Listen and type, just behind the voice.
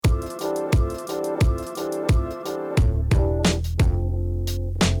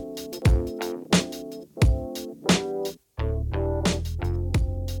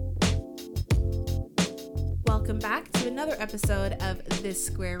episode of This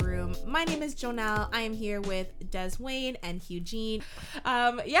Square Room. My name is Jonelle. I am here with Des Wayne and Eugene.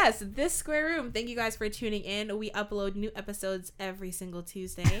 Yes, This Square Room. Thank you guys for tuning in. We upload new episodes every single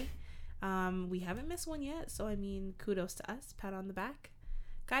Tuesday. We haven't missed one yet, so I mean, kudos to us. Pat on the back.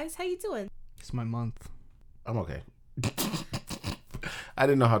 Guys, how you doing? It's my month. I'm okay. I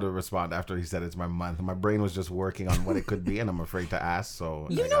didn't know how to respond after he said it's my month. My brain was just working on what it could be, and I'm afraid to ask. So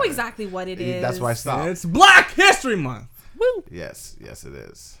You know exactly what it is. That's why I stopped. It's Black History Month. Woo! Yes, it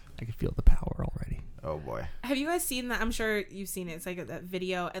is. I can feel the power already. Oh boy. Have you guys seen that? I'm sure you've seen it. It's like that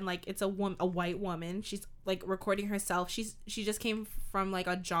video, and like it's a white woman. She's like recording herself. She just came from like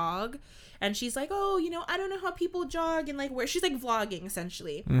a jog, and she's like, oh, you know, I don't know how people jog, and like where she's like vlogging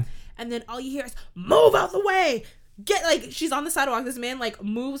essentially, and then all you hear is move out the way. Get like she's on the sidewalk. This man like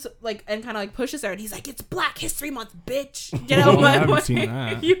moves like and kind of like pushes her, and he's like, "It's Black History Month, bitch." Get out of my way. I haven't seen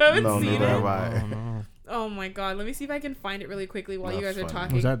that. You haven't No, seen neither it? have I. No. Oh my god! Let me see if I can find it really quickly while you guys That's are funny.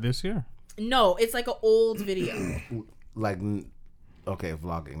 talking. Was that this year? No, it's like an old video. Like, okay,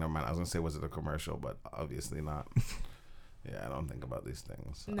 vlogging. Never mind. I was gonna say, was it a commercial? But obviously not. Yeah, I don't think about these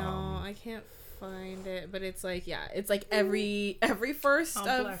things. No, I can't find it, but it's like it's like every first I'm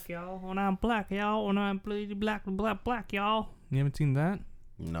of black, y'all. When I'm black, y'all. When I'm black, y'all. You haven't seen that?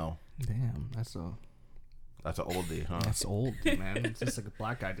 No, Damn, that's an oldie, huh? old, man. It's just like a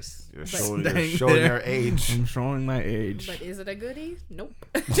black guy just. You're staying showing there. your age. I'm showing my age. But is it a goodie? Nope.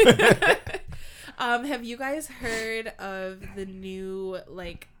 Have you guys heard of the new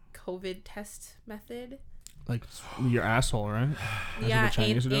like COVID test method? Like your asshole, right? That's Yeah, what the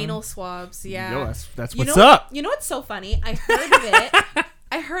Chinese are doing? anal swabs. Yeah. Yo, that's You what's know, up. You know what's so funny? I heard of it.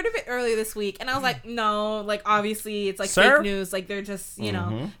 I heard of it earlier this week, and I was like, no, like obviously it's like Sir? fake news. Like they're just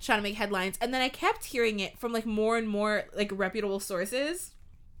know trying to make headlines. And then I kept hearing it from like more and more like reputable sources.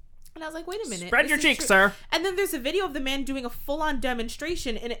 And I was like, wait a minute. Spread this your is cheeks, true. sir. And then there's a video of the man doing a full-on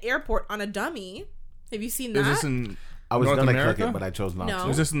demonstration in an airport on a dummy. Have you seen that? Is this in I was North gonna America? click it, but I chose not No. to.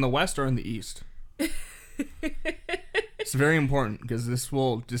 Is this in the West or in the East? It's very important because this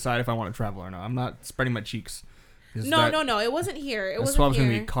will decide if I want to travel or not. I'm not spreading my cheeks. No. It wasn't here. It That wasn't swab's here.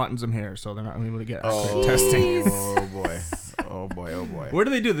 gonna be caught in some hair, so they're not gonna be able to get Oh, testing. oh boy. Where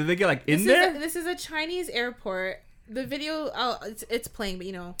do they do? Did they get like in there? This is a Chinese airport. The video, it's playing, but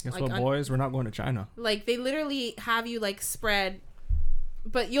you know, Guess like what, boys? We're not going to China. like they literally have you like spread,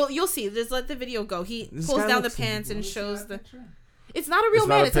 but you'll see. Just let the video go. He This pulls guy down the looks- pants and shows the. It's not a real It's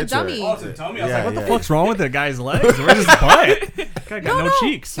man. not a It's a picture. dummy. Oh, it's a dummy. I was like, what the What the fuck's wrong with the guy's legs? Where's his butt? Guy got no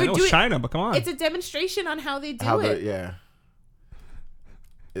cheeks. I they're know it's doing- China, but come on. It's a demonstration on how they do it. Yeah.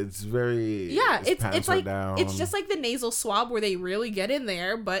 It's very. Yeah, his it's pants like are down. it's just like the nasal swab where they really get in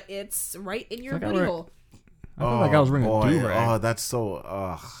there, but it's right in your It's like booty I hole. I feel like I was wearing a do-rag. Oh, that's so.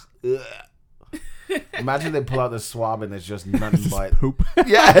 Ugh. Imagine they pull out the swab and it's just nothing but Poop.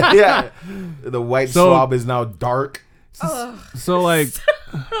 yeah. The white So- swab is now dark. Ugh. So like,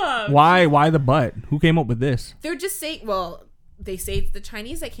 why the butt? Who came up with this? They're just saying. Well, they say it's the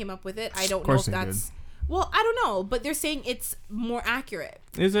Chinese that came up with it. I don't know course if they that's. Well, I don't know, but they're saying it's more accurate.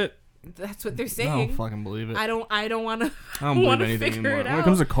 Is it? That's what they're I saying. don't fucking believe it. I don't want to. I don't believe wanna anything figure anymore. it When it out.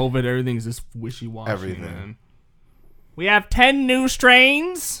 comes to COVID, everything's just wishy-washy. Everything. Man. We have 10 new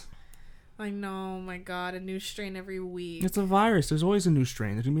strains. I know, my God, a new strain every week. It's a virus. There's always a new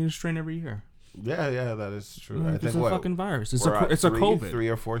strain. There's gonna be a new strain every year. Yeah, that is true. I It's think a what fucking virus. It's we're a at it's a COVID. 3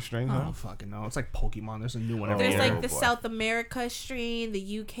 or 4 strains I now. don't fucking know. It's like Pokemon. There's a new one every There's year. like the boy. South America strain,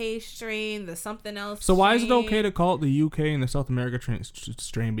 the UK strain, the something else. So why is it strain. okay to call it the UK and the South America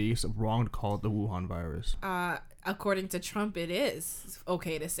strain, but it's wrong to call it the Wuhan virus? According to Trump, it is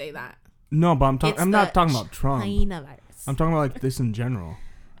okay to say that. No, but It's I'm not the talking about Trump. China virus. I'm talking about like this in general.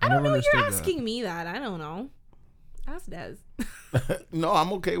 I don't know. never You're understood that. asking me that. I don't know. Ask Des. No,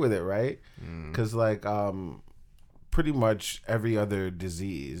 I'm okay with it, right? Mm. Because like pretty much every other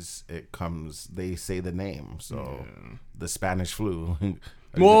disease, they say the name. So the Spanish flu.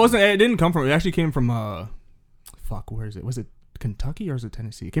 Well, it didn't come from. It actually came from. Where is it? Was it Kentucky or is it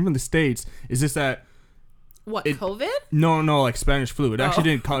Tennessee? It came from the States. Is this that? What, It- COVID? No, like Spanish flu. It actually Oh.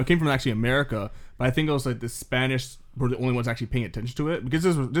 didn't come. It came from actually America, but I think it was like the Spanish were the only ones actually paying attention to it because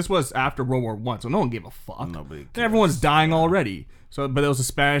this was after World War One, so no one gave a fuck. Nobody And cares. everyone's dying already. So, but it was the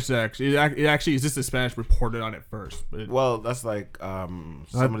Spanish that actually. It actually is just the Spanish reported on it first. But Well, that's like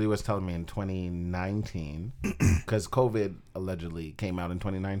somebody was telling me in 2019 because COVID allegedly came out in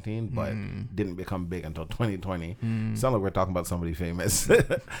 2019, but didn't become big until 2020. Sounds like we're talking about somebody famous.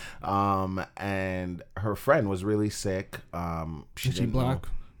 And her friend was really sick. She Is she didn't know- black?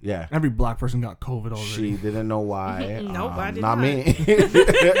 Yeah. Every black person got COVID already. She didn't know why. Nope, I did not not. me.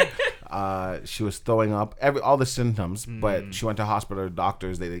 She was throwing up, all the symptoms, but she went to hospital,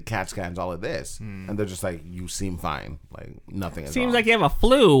 doctors, they did CAT scans, all of this, and they're just like, you seem fine, like nothing is Seems wrong. like you have a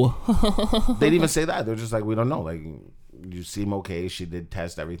flu. They didn't even say that. They're just like, we don't know. Like, you seem okay. She did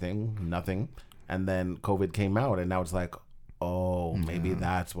test everything, nothing, and then COVID came out, and now it's like, oh, maybe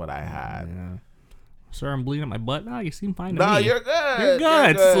that's what I had. Yeah. Sir, I'm bleeding my butt. No, you seem fine to No, me. you're good. You're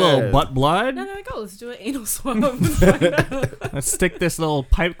good. It's a little butt blood. No, like, oh, let's do an anal swab. And find out. Let's stick this little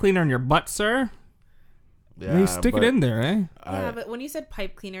pipe cleaner in your butt, sir. Yeah, You stick it in there, eh? Yeah, but when you said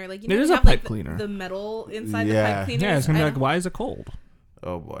pipe cleaner, like, you It know, is you a have like pipe cleaner. the metal inside the Yeah. pipe cleaner. Yeah, it's gonna be like, why is it cold?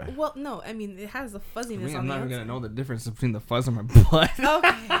 Oh boy. Well, no, I mean, it has the fuzziness on I'm the not outside. gonna know the difference between the fuzz and my butt.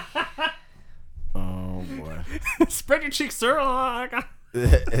 Okay. Oh boy. Spread your cheeks, sir. Oh, I got-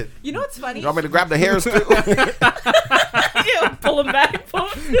 You know what's funny? You want me to grab the hairs too? Yeah, pull them back.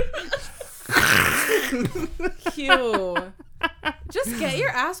 Cute. Just get your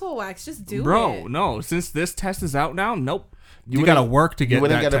asshole waxed. Just do Bro, it. no. Since this test is out now, nope. You wouldn't- gotta work to get You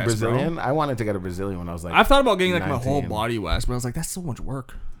wouldn't that get a test, bro. Brazilian? I wanted to get a Brazilian when I was like, I've thought about getting like my 19. whole body waxed, but I was like, that's so much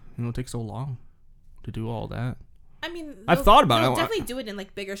work. You know, it takes so long to do all that. I mean, I've thought about they'll it. definitely do it in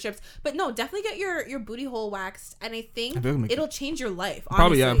like bigger strips, but no, definitely get your booty hole waxed, and I think I feel like it'll change your life. Honestly.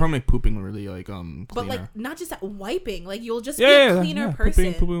 Probably, yeah. Probably make pooping really like cleaner. But like not just that wiping, like you'll just yeah, be yeah, a cleaner yeah.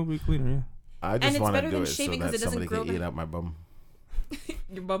 person. Pooping will be cleaner. Yeah. I and just it's want better to do than it so shaving 'cause that it doesn't somebody grow can eat back. out my bum.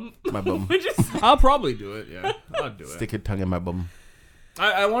 Your bum. My bum. I'll probably do it. Yeah, I'll do it. Stick your tongue in my bum.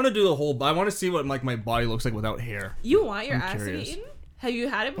 I want to do the whole. I want to see what like my body looks like without hair. You want your I'm ass to curious. be eaten? Have you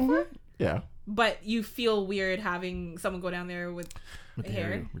had it before? Yeah. But you feel weird having someone go down there with With the hair?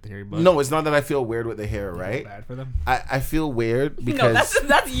 hairy, with the hairy butt. No, it's not that I feel weird with the hair, right? Bad for them. I feel weird No, because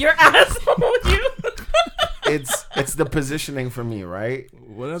that's your asshole. You. it's the positioning for me, right?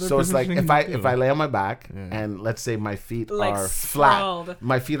 What other So it's like positioning if do you I do? if I lay on my back Yeah. and let's say my feet Like are sprawled. flat,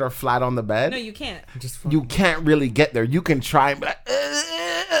 my feet are flat on the bed. No, you can't. Just You can't really get there. You can try,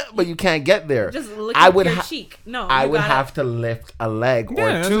 but you can't get there. Just look I at would your ha- cheek. No, I you would gotta- have to lift a leg Yeah, or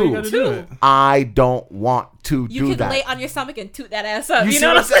that's what you two. gotta do it. I don't want to You do can that. lay on your stomach and toot that ass up. You You, see know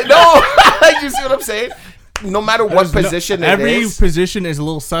what I'm saying? No, you see what I'm saying? No matter what position it every is. position is a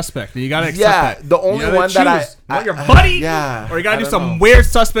little suspect. You gotta accept Yeah, that. the You only gotta one that choose. You I- want your buddy, yeah, or you gotta I do don't some know. weird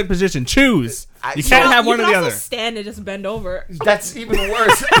suspect position. Choose. You So- can't have one you or the can other. also stand and just bend over. That's even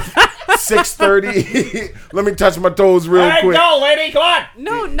worse. 6:30. Let me touch my toes real quick. go, lady. Come on.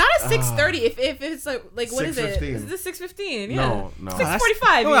 No, not at 6:30. If it's like what is it? 6:15. Is this 6:15? Yeah. No, no.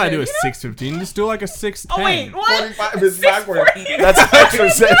 6:45. All I even, do is you know? 6:15. Just do like a 6:10. Oh wait, what? 45 is backward. That's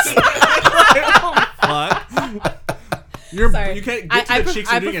exorcist. Fuck. Sorry. You can't get to the cheeks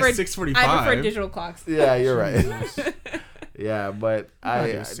and doing it at 6:45. I prefer digital clocks. Yeah, you're right. Yeah, but gotta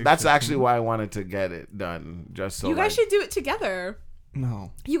do that's 6:15. actually why I wanted to get it done. Just so You guys like, should do it together.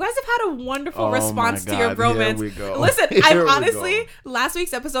 No. You guys have had a wonderful Oh my response to your God, here bromance. we go. Listen, Here I'm we honestly, go. last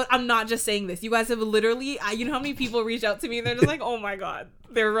week's episode, I'm not just saying this. You guys have literally, you know how many people reach out to me and they're just like, oh my God,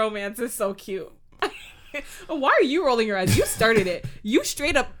 their romance is so cute. Why are you rolling your eyes? You started it. You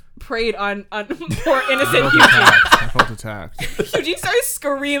straight up preyed on poor innocent Eugene. I felt attacked. Eugene started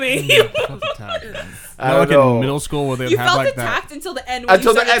screaming. I felt attacked. I Not like don't know. in middle school where they You have felt like attacked that. until the end. When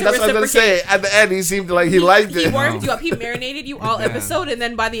Until you the started end, that's what I was gonna reciprocate. say. At the end, he seemed like he liked He it. warmed you up. He marinated you all Yeah. episode, and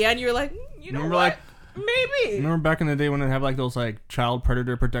then by the end, you're like, you know Remember, what? like- Maybe. Remember back in the day when they have like those like child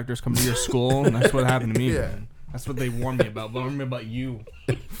predator protectors come to your school? And that's what happened to me. Yeah. Man. That's what they warned me about. But I remember about you.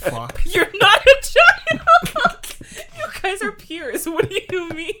 Fuck. You're not a child. You guys are peers. What do you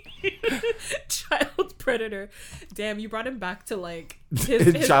mean? Child predator. Damn, you brought him back to like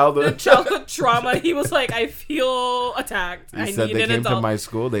his Childhood. childhood trauma. He was like, I feel attacked. He I said need they an came to adult. my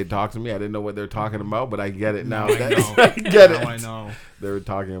school. They talked to me. I didn't know what they're talking about, but I get it now. I That's- know. I get it. Now I know. They were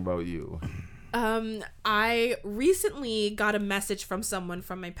talking about you. I recently got a message from someone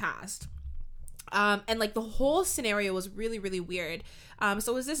from my past. And like the whole scenario was really, really weird.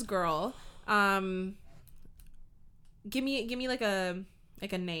 So it was this girl. Give me like a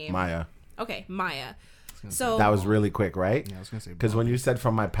name. Maya. Okay, Maya. So That was really quick, right? Yeah, I was gonna say Because when you said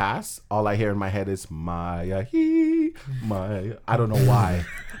from my past, all I hear in my head is Maya, he, Maya. I don't know why.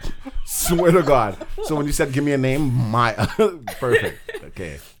 Swear to God. So when you said give me a name, Maya. Perfect.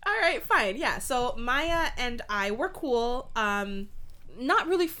 Okay. all right, fine. Yeah. So Maya and I were cool. Not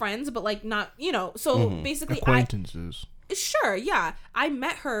really friends, but like not, so basically acquaintances. Sure, yeah. I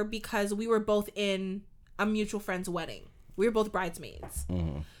met her because we were both in a mutual friend's wedding. We were both bridesmaids.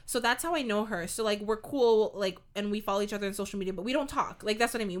 So that's how I know her. So like we're cool, like, and we follow each other on social media, but we don't talk. Like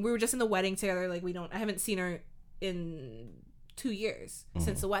that's what I mean. We were just in the wedding together. Like I haven't seen her in 2 years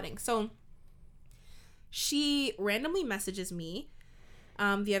since the wedding. So she randomly messages me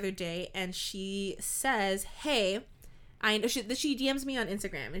the other day, and she says, hey, she DMs me on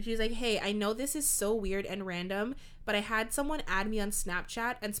Instagram, and she's like, hey, I know this is so weird and random, but I had someone add me on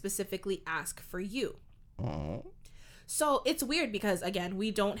Snapchat and specifically ask for you. Oh. So it's weird because, again,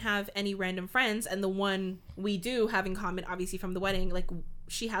 we don't have any random friends, and the one we do have in common, obviously from the wedding, like,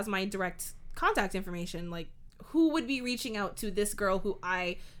 she has my direct contact information. Like, who would be reaching out to this girl who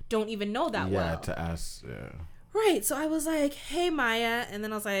I don't even know that well? Yeah, to ask, yeah. Right, so I was like, hey, Maya, and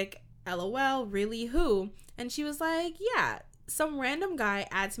then I was like, LOL, really, who? And she was like, yeah, some random guy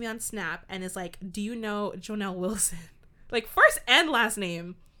adds me on Snap and is like, do you know Jonelle Wilson? Like, first and last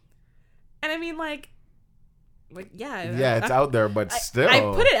name. And I mean, like, yeah. Yeah, it's out there, but still. I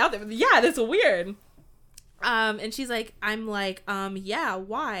put it out there. Yeah, that's weird. And she's like, I'm like, yeah,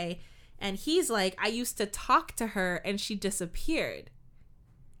 why? And he's like, I used to talk to her and she disappeared.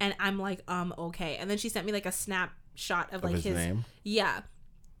 And I'm like, okay. And then she sent me like a snapshot of like his name. Yeah.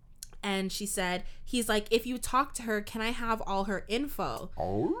 And she said, he's like, if you talk to her, can I have all her info?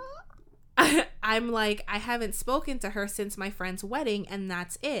 Oh. I'm like, I haven't spoken to her since my friend's wedding, and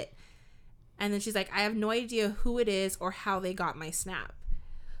that's it. And then she's like, I have no idea who it is or how they got my Snap.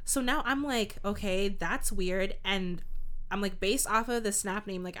 So now I'm like, okay, that's weird. And I'm like, based off of the Snap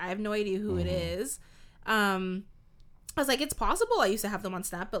name, like, I have no idea who it is. I was like, it's possible I used to have them on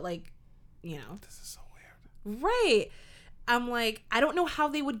Snap, but like, you know. This is so weird. Right. I'm like, I don't know how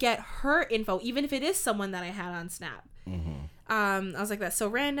they would get her info, even if it is someone that I had on Snap. I was like, that's so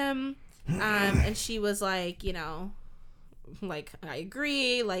random. And she was like, you know, like, I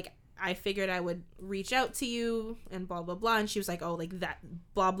agree. Like, I figured I would reach out to you and blah, blah, blah. And she was like, oh, like that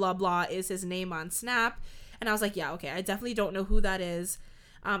blah, blah, blah is his name on Snap. And I was like, yeah, okay. I definitely don't know who that is.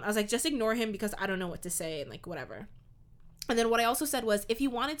 I was like, just ignore him because I don't know what to say and like, whatever. And then what I also said was, if you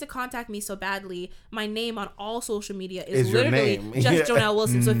wanted to contact me so badly, my name on all social media is literally just Jonelle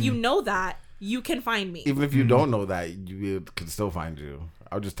Wilson. So if you know that, you can find me. Even if you don't know that, you can still find you.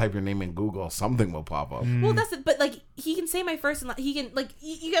 I'll just type your name in Google. Something will pop up. Well, that's it. But like, he can say my first and he can like,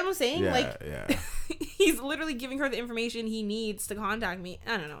 you get what I'm saying? Yeah, like, yeah. He's literally giving her the information he needs to contact me.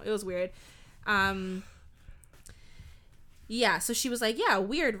 I don't know. It was weird. Yeah, so she was like, yeah,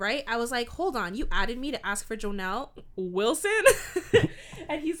 weird, right? I was like, hold on, you added me to ask for Jonelle Wilson?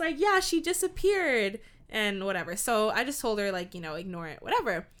 And he's like, yeah, she disappeared and whatever. So I just told her, like, you know, ignore it,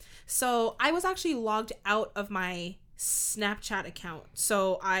 whatever. So I was actually logged out of my Snapchat account.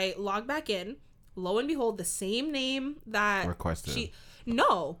 So I logged back in. Lo and behold, the same name that requested.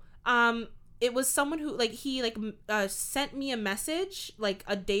 No. It was someone who, like, he, like, sent me a message, like,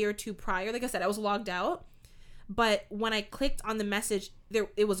 a day or two prior. Like I said, I was logged out. But when I clicked on the message,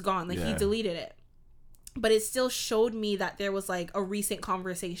 it was gone. Like, he deleted it. But it still showed me that there was, like, a recent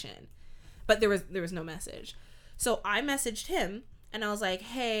conversation. But there was no message. So I messaged him, and I was like,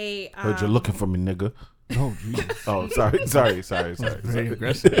 hey. Heard you're looking for me, nigga. Oh, Jesus. Oh, sorry. Very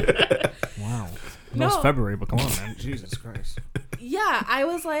aggressive. Wow. No, it's February, but come on, man. Jesus Christ. Yeah, I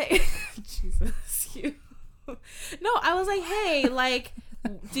was like, Jesus, you. No, I was like, hey, like,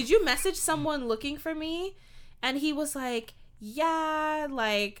 did you message someone looking for me? And he was like, yeah,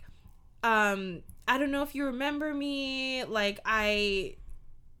 like, I don't know if you remember me. Like, I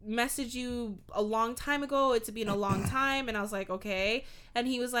messaged you a long time ago. It's been a long time. And I was like, okay. And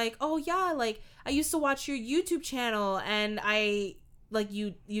he was like, oh, yeah, like, I used to watch your YouTube channel and like,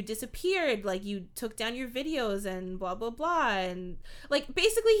 you disappeared. Like, you took down your videos and blah, blah, blah. And, like,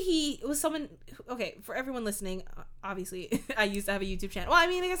 basically he was someone, okay, for everyone listening, obviously, I used to have a YouTube channel. Well, I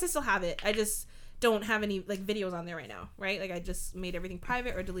mean, I guess I still have it. I just don't have any like videos on there right now, right? Like, I just made everything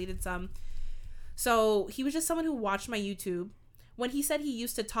private or deleted some. So he was just someone who watched my YouTube. When he said he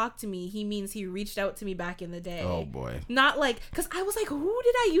used to talk to me, he means he reached out to me back in the day. Oh boy. Not like, because I was like, who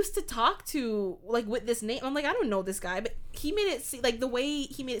did I used to talk to, like, with this name? I'm like, I don't know this guy. But he made it seem like, the way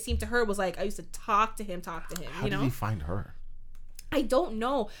he made it seem to her was like, I used to talk to him. How you know? did he find her? I don't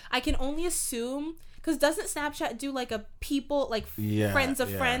know. I can only assume, because doesn't Snapchat do like a people, like, friends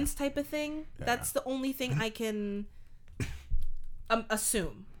of friends type of thing? Yeah. That's the only thing I can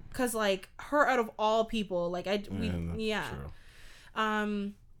assume. Because, like, her out of all people, like, yeah.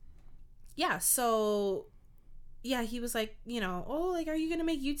 Yeah, so, yeah, he was like, you know, oh, like, are you going to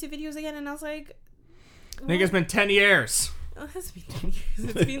make YouTube videos again? And I was like, I think it's been 10 years. Oh, it hasn't been 10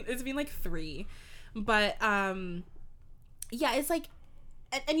 years. It's been like 3. But, yeah, it's like,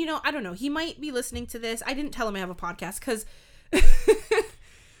 and you know, I don't know. He might be listening to this. I didn't tell him I have a podcast because, like,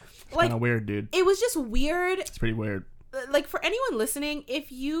 kind of weird, dude. It was just weird. It's pretty weird. Like, for anyone listening,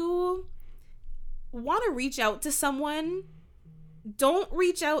 if you want to reach out to someone, don't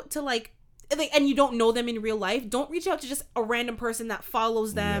reach out to, like, like, and you don't know them in real life, don't reach out to just a random person that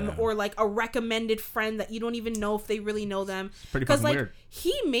follows them or like a recommended friend that you don't even know if they really know them. Because like weird.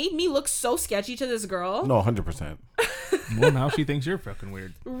 he made me look so sketchy to this girl. No, 100%. Well, now she thinks you're fucking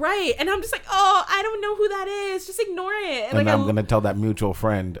weird. Right. And I'm just like, oh, I don't know who that is. Just ignore it. And like, I'm going to tell that mutual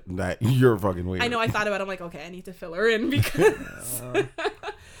friend that you're fucking weird. I know. I thought about it. I'm like, okay, I need to fill her in because.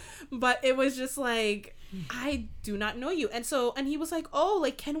 But it was just like, I do not know you. And he was like, oh,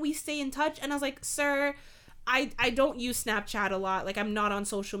 like, can we stay in touch? And I was like, sir, I don't use Snapchat a lot. Like, I'm not on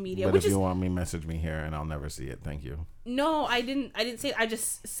social media. But if you want me, message me here and I'll never see it. Thank you. No, I didn't say it. I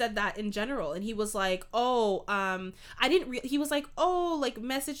just said that in general. And he was like, oh, he was like, oh, like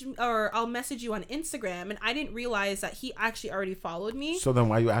message or I'll message you on Instagram. And I didn't realize that he actually already followed me. So then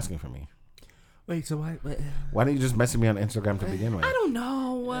why are you asking for me? Wait, so why don't you just message me on Instagram to begin with? I don't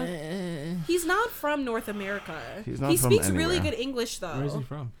know. He's not from North America. He's not he from speaks anywhere. really good English though. Where is he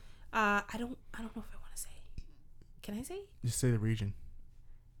from? I don't know if I want to say. Can I say? Just say the region.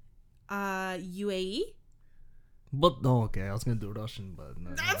 UAE. But okay, I was gonna do Russian, but no,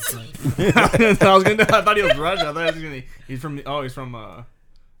 I thought he was Russian. I thought he was gonna. He's from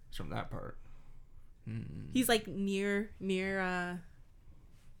that part. He's like near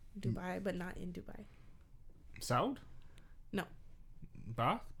Dubai, but not in Dubai. Saud? No.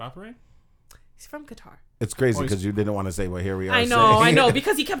 Bahrain? He's from Qatar. It's crazy because you didn't want to say, well, here we are. I know,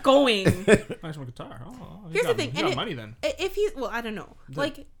 because he kept going. He's from Qatar. Oh, here's the thing. He got money then. If he's, well, I don't know.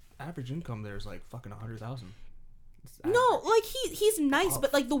 Like, average income there is like fucking 100,000. No, like he's nice,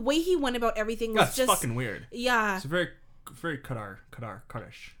 but like the way he went about everything was just fucking weird. Yeah. It's very Qatarish,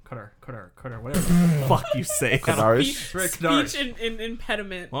 whatever the fuck you say. Qatarish. Speech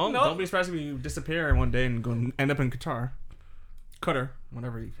impediment. Well, don't be surprised if you disappear one day and end up in Qatar. Qatar,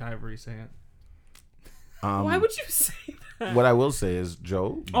 however you say it. Why would you say that? What I will say is,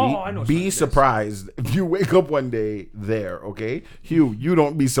 Joe, be be surprised if you wake up one day there. Okay, Hugh, you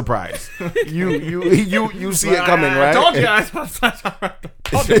don't be surprised. you see it coming, right? I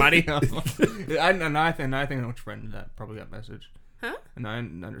told you, buddy. And I think I know which friend that probably got messaged. Huh? And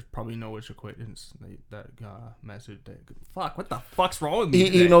I probably know which acquaintance that message. Fuck, what the fuck's wrong with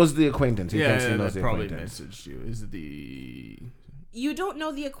me? He knows the acquaintance. He thinks he that knows the probably acquaintance. messaged you. Is it the? You don't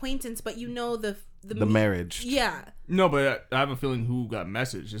know the acquaintance, but you know the marriage. Yeah. No, but I have a feeling who got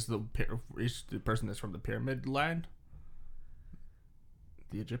messaged is the person that's from the pyramid land.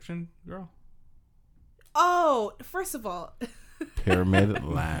 The Egyptian girl. Oh, first of all, pyramid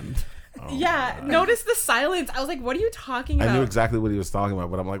land. Oh yeah, notice the silence. I was like, what are you talking about? I knew exactly what he was talking about,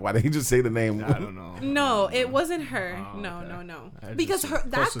 but I'm like, why didn't he just say the name? I don't know. No, it wasn't her. Oh, no. Because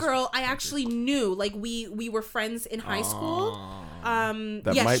That girl I actually knew. Like we were friends in high school.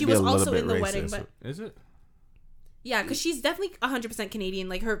 She was also in the wedding, but is it? Yeah, because she's definitely 100% Canadian.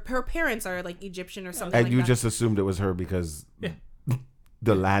 Like her parents are like Egyptian or something. And you just assumed it was her because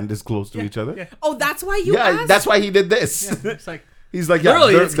the land is close to each other. Yeah. Oh, that's why you asked? That's why he did this. Yeah, it's like. He's like,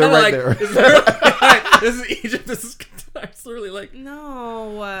 really, they're right there. This is Egypt. This is Qatar. It's literally like,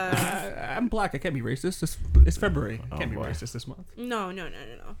 no. I'm black. I can't be racist. It's February. I can't be racist this month. No.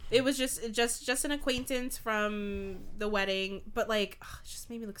 It was just an acquaintance from the wedding, but like, it just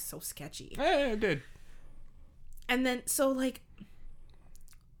made me look so sketchy. Yeah, it did. And then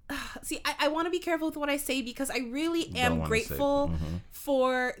see, I want to be careful with what I say because I really am grateful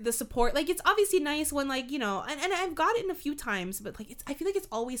for the support. Like, it's obviously nice when, like, you know, and I've gotten a few times, but like, I feel like it's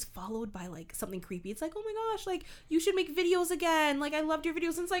always followed by like something creepy. It's like, oh my gosh, like you should make videos again. Like, I loved your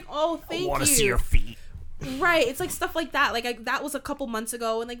videos. And it's like, oh, thank you. I want to see your feet. Right. It's like stuff like that. Like that was a couple months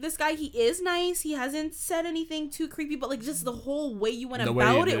ago. And like this guy, he is nice. He hasn't said anything too creepy, but like just the whole way you went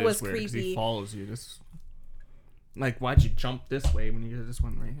about it was creepy. He follows you. Like, why'd you jump this way when you did this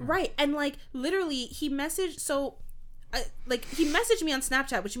one right here? Right. And, like, literally, he messaged... So, he messaged me on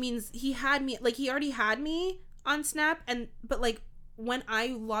Snapchat, which means he had me... Like, he already had me on Snap. But, like, when I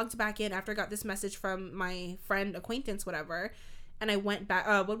logged back in after I got this message from my friend, acquaintance, whatever, and I went back...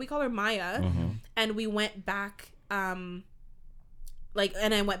 what do we call her? Maya. And we went back... and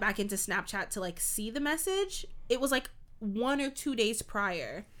I went back into Snapchat to, like, see the message. It was, like, 1 or 2 days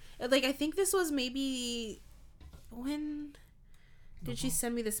prior. Like, I think this was maybe... When did she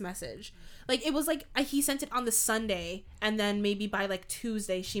send me this message? Like, it was like he sent it on the Sunday, and then maybe by like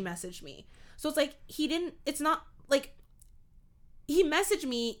Tuesday she messaged me. So it's like it's not like he messaged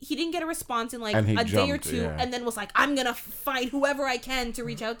me, he didn't get a response in like a day or two, and then was like, I'm gonna find whoever I can to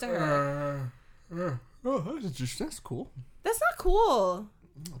reach out to her. That's cool. That's not cool.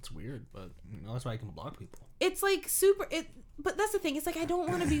 That's weird, but that's why I can block people. it's like super. But that's the thing. It's like I don't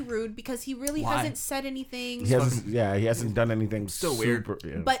want to be rude because he really hasn't said anything. He hasn't done anything. Still super,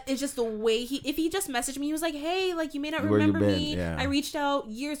 weird. Yeah. But it's just the way if he just messaged me, he was like, "Hey, like you may not remember me. Yeah. I reached out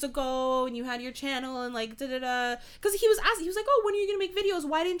years ago, and you had your channel, and like da da da." Because he was asking, he was like, "Oh, when are you gonna make videos?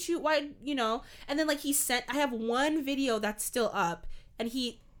 Why didn't you? Why you know?" And then like I have one video that's still up, and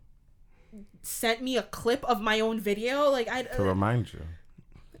he sent me a clip of my own video, like to remind you.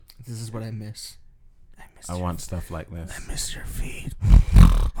 This is what I miss. I want stuff like this. I miss your feed.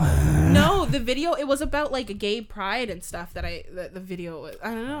 No, the video, it was about like gay pride and stuff the video was. I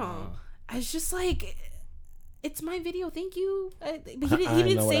don't know. I was just like, it's my video. Thank you. But he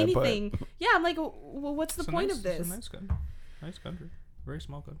didn't say anything. Yeah, I'm like, well, what's the point of this? It's a nice country. Nice country. Very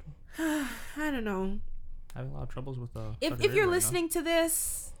small country. I don't know. Having a lot of troubles with if you're listening to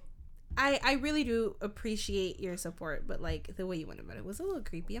this, I really do appreciate your support, but like the way you went about it was a little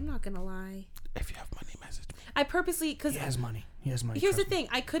creepy. I'm not gonna lie. If you have money, message me. I purposely, because he has money. Here's the thing.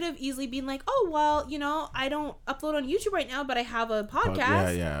 I could have easily been like, oh well, you know, I don't upload on YouTube right now, but I have a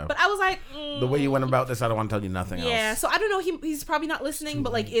podcast. Yeah. But I was like, the way you went about this, I don't want to tell you nothing else. Yeah. So I don't know. He's probably not listening,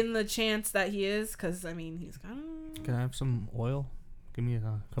 but like in the chance that he is, because I mean, he's kind of. Can I have some oil? Give me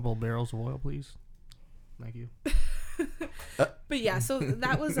a couple of barrels of oil, please. Thank you. But yeah, so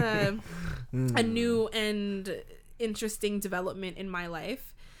that was a new and interesting development in my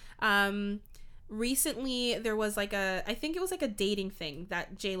life. Recently there was like I think it was like a dating thing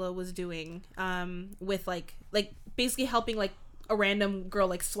that J-Lo was doing with like basically helping like a random girl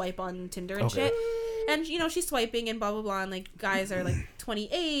like swipe on Tinder and shit. And you know, she's swiping and blah blah blah, and like guys are like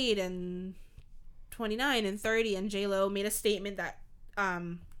 28 and 29 and 30, and J-Lo made a statement that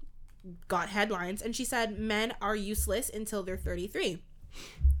got headlines, and she said men are useless until they're 33.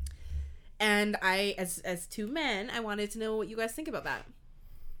 And I, as two men, I wanted to know what you guys think about that,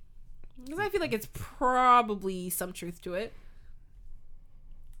 because I feel like it's probably some truth to it.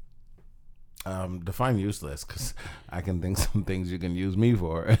 Define useless, because I can think some things you can use me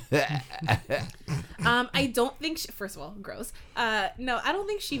for. I don't think first of all, gross. No, I don't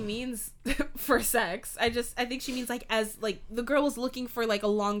think she means for sex. I think she means like as like the girl was looking for like a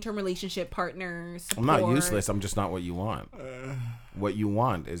long-term relationship partner. I'm not useless. I'm just not what you want. What you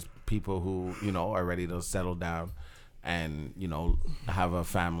want is people who, you know, are ready to settle down and, you know, have a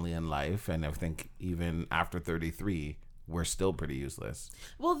family and life. And I think even after 33, we're still pretty useless.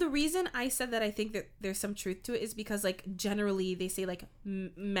 Well, the reason I said that I think that there's some truth to it is because like generally they say like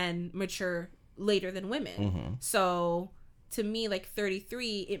men mature later than women. Mm-hmm. So to me, like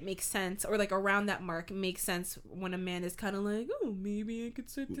 33, it makes sense, or like around that mark, it makes sense when a man is kind of like, oh, maybe I could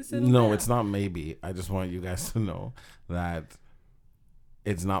start to settle down. It's not maybe. I just want you guys to know that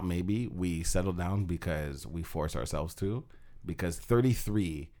it's not maybe. We settle down because we force ourselves to, because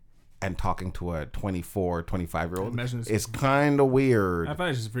 33 and talking to a 24, 25-year-old is kind of weird. I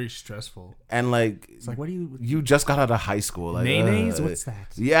find it's just very stressful. And like, it's like, what do you just got out of high school? Like, mayonnaise? What's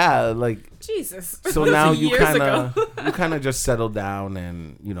that? Yeah, like Jesus. So now you kind of just settle down,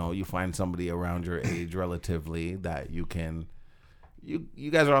 and you know, you find somebody around your age relatively that you can. You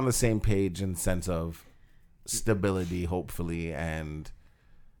guys are on the same page in sense of stability, hopefully, and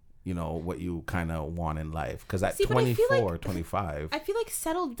you know what you kind of want in life, because at 24 like, 25 I feel like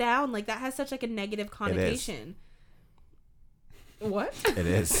settled down, like that has such like a negative connotation. What? It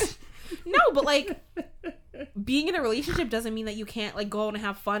is. No, but like being in a relationship doesn't mean that you can't like go out and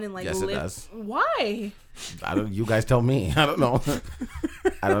have fun and like yes, live. It does. Why? You guys tell me. I don't know.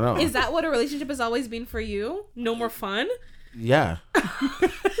 I don't know. Is that what a relationship has always been for you? No more fun? Yeah.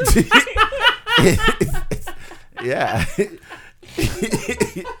 Yeah.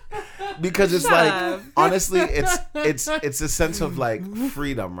 Because it's honestly, it's a sense of like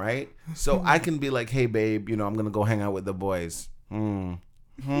freedom, right? So I can be like, hey babe, you know, I'm gonna go hang out with the boys.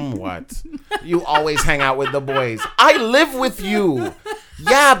 What? You always hang out with the boys. I live with you.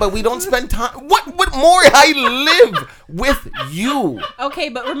 Yeah, but we don't spend time. What more? I live with you. Okay,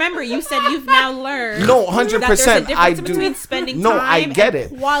 but remember, you said you've now learned. No, 100%. I do. Between spending no, time I get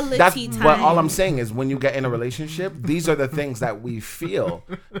it. Quality time. But all I'm saying is, when you get in a relationship, these are the things that we feel,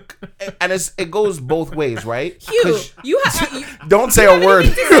 and it goes both ways, right? Hugh, you don't say a word.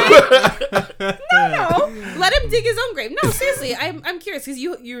 No, let him dig his own grave. No, seriously, I'm curious because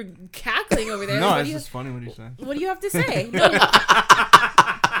you're cackling over there. No, it's just funny what you say. What do you have to say? No.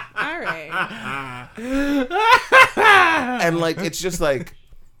 All right. And like, it's just like,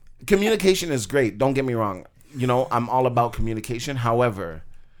 communication is great. Don't get me wrong. You know, I'm all about communication. However,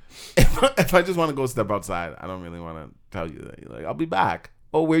 if I just want to go step outside, I don't really want to tell you that. You're like, I'll be back.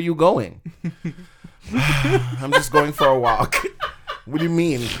 Oh, where are you going? I'm just going for a walk. What do you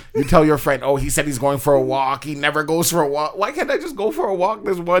mean? You tell your friend, oh, he said he's going for a walk. He never goes for a walk. Why can't I just go for a walk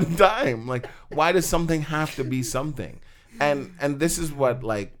this one time? Like, why does something have to be something? And this is what,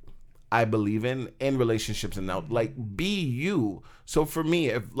 like, I believe in relationships and now, like, be you. So for me,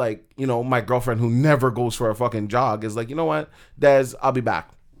 if, like, you know, my girlfriend who never goes for a fucking jog is like, you know what, Des, I'll be back.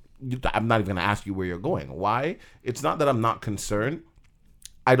 I'm not even going to ask you where you're going. Why? It's not that I'm not concerned.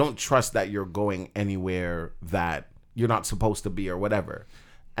 I don't trust that you're going anywhere that you're not supposed to be or whatever.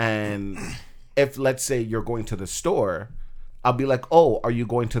 And if, let's say, you're going to the store, I'll be like, oh, are you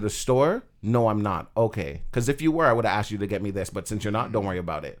going to the store? No, I'm not. Okay. Because if you were, I would have asked you to get me this. But since you're not, don't worry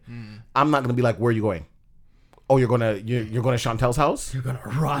about it. I'm not going to be like, where are you going? Oh, you're going to Chantel's house? You're going to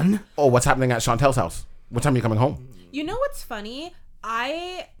run? Oh, what's happening at Chantel's house? What time are you coming home? You know what's funny?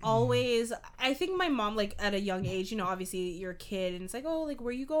 I think my mom, like, at a young age, you know, obviously you're a kid and it's like, oh, like, where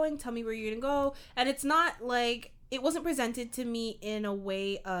are you going? Tell me where you're gonna go. And it's not like, it wasn't presented to me in a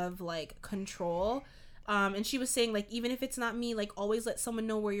way of, like, control. And she was saying, like, even if it's not me, like, always let someone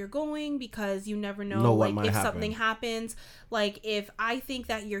know where you're going because you never know like, if something happens. Like, if I think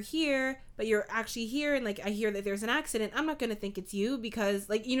that you're here, but you're actually here and, like, I hear that there's an accident, I'm not gonna think it's you because,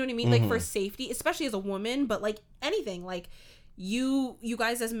 like, you know what I mean? Like, for safety, especially as a woman, but, like, anything, like, you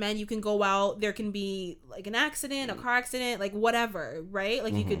guys as men, you can go out, there can be like an accident, a car accident, like whatever, right?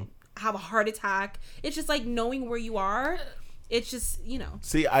 Like you could have a heart attack. It's just like knowing where you are. It's just, you know,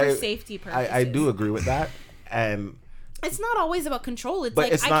 for safety purposes. I do agree with that. And it's not always about control. It's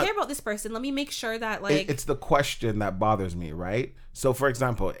like, I care about this person. Let me make sure that, like, it's the question that bothers me, right? So for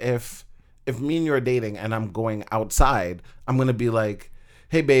example, if me and you are dating and I'm going outside, I'm going to be like,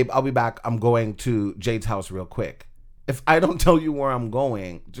 hey babe, I'll be back. I'm going to Jade's house real quick. If I don't tell you where I'm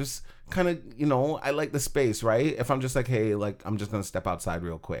going, just kind of, you know, I like the space, right? If I'm just like, hey, like, I'm just going to step outside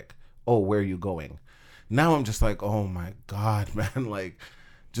real quick. Oh, where are you going? Now I'm just like, oh my God, man, like,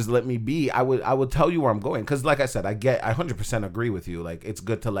 just let me be. I would tell you where I'm going. Because like I said, I 100% agree with you. Like, it's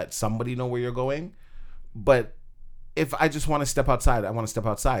good to let somebody know where you're going. But if I just want to step outside, I want to step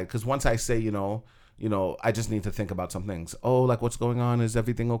outside. Because once I say, you know, I just need to think about some things. Oh, like, what's going on? Is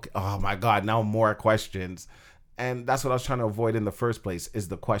everything okay? Oh my God, now more questions. And that's what I was trying to avoid in the first place, is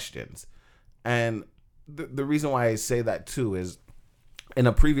the questions. And the reason why I say that too is, in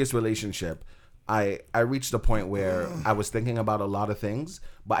a previous relationship, I reached a point where I was thinking about a lot of things,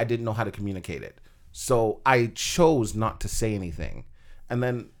 but I didn't know how to communicate it. So I chose not to say anything. And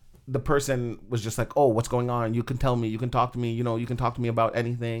then the person was just like, oh, what's going on? You can tell me, you can talk to me, you know, you can talk to me about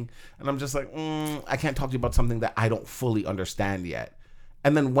anything. And I'm just like, I can't talk to you about something that I don't fully understand yet.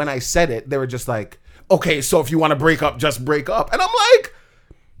 And then when I said it, they were just like, okay, so if you want to break up, just break up. And I'm like,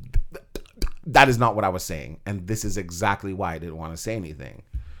 that is not what I was saying. And this is exactly why I didn't want to say anything.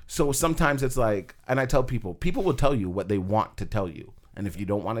 So sometimes it's like, and I tell people will tell you what they want to tell you. And if you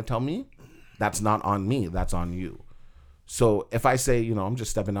don't want to tell me, that's not on me, that's on you. So if I say, you know, I'm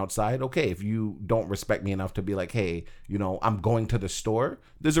just stepping outside, okay, if you don't respect me enough to be like, hey, you know, I'm going to the store,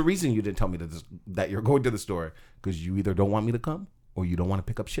 there's a reason you didn't tell me that you're going to the store, because you either don't want me to come or you don't want to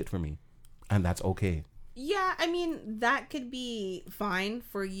pick up shit for me. And that's okay. Yeah, I mean, that could be fine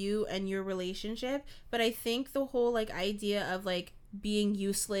for you and your relationship. But I think the whole, like, idea of, like, being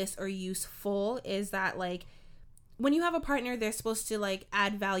useless or useful is that, like, when you have a partner, they're supposed to, like,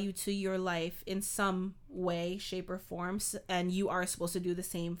 add value to your life in some way, shape, or form. And you are supposed to do the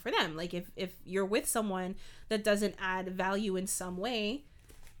same for them. Like, if you're with someone that doesn't add value in some way,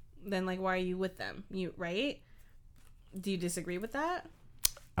 then, like, why are you with them? Right? Do you disagree with that?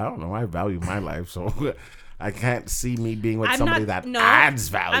 I don't know. I value my life, so I can't see me being with somebody that adds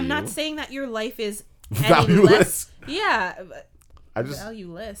value. I'm not saying that your life is valueless. Yeah.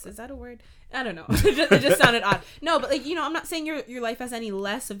 Valueless. Is that a word? I don't know. It just sounded odd. No, but, like, you know, I'm not saying your life has any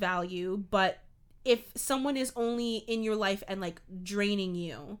less value, but if someone is only in your life and, like, draining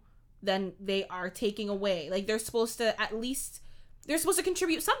you, then they are taking away. Like, they're supposed to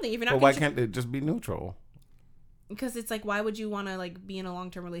contribute something. If you're not, but why can't they just be neutral? Because it's like, why would you want to, like, be in a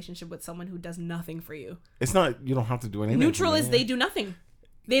long-term relationship with someone who does nothing for you? It's not, you don't have to do anything. Neutral is they do nothing.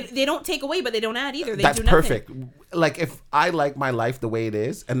 They don't take away, but they don't add either. That's perfect. Like, if I like my life the way it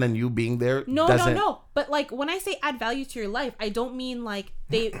is, and then you being there, no. But, like, when I say add value to your life, I don't mean like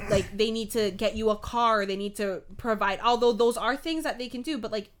they need to get you a car, they need to provide. Although those are things that they can do,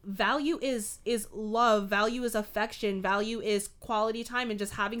 but, like, value is love, value is affection, value is quality time, and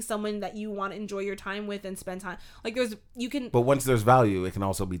just having someone that you want to enjoy your time with and spend time. Like, But once there's value, it can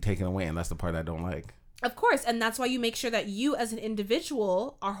also be taken away, and that's the part I don't like. Of course, and that's why you make sure that you as an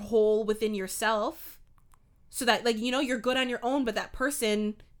individual are whole within yourself, so that, like, you know, you're good on your own, but that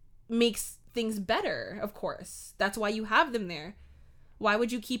person makes things better, of course. That's why you have them there. Why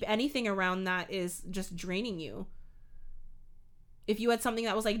would you keep anything around that is just draining you? If you had something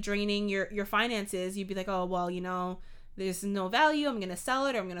that was like draining your finances, you'd be like, oh, well, you know, there's no value. I'm going to sell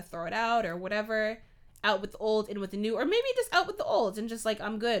it, or I'm going to throw it out, or whatever. Out with the old, in with the new, or maybe just out with the old and just like,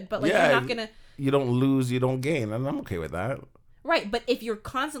 I'm good. But like, you're not going to. You don't lose, you don't gain. And I'm okay with that. Right. But if you're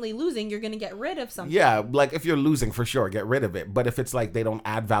constantly losing, you're going to get rid of something. Yeah. Like if you're losing, for sure, get rid of it. But if it's like they don't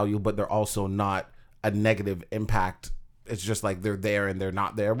add value, but they're also not a negative impact, it's just like they're there and they're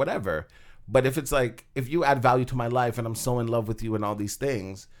not there, whatever. But if it's like, if you add value to my life and I'm so in love with you and all these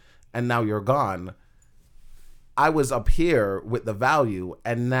things, and now you're gone, I was up here with the value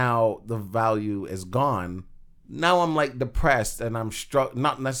and now the value is gone. Now I'm like depressed and I'm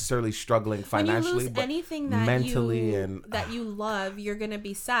not necessarily struggling financially, when you lose but anything that mentally that you love, you're going to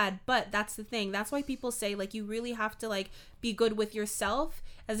be sad. But that's the thing. That's why people say like you really have to like be good with yourself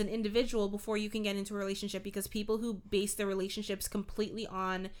as an individual before you can get into a relationship, because people who base their relationships completely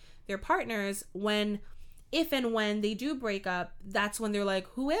on their partners, if and when they do break up, that's when they're like,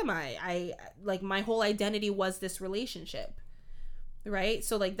 who am I like, my whole identity was this relationship, right?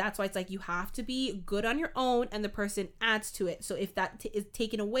 So like that's why it's like you have to be good on your own and the person adds to it. So if that is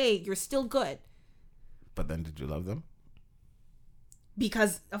taken away, you're still good. But then did you love them?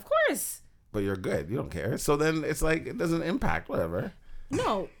 Because of course. But you're good, you don't care. So then it's like it doesn't impact, whatever.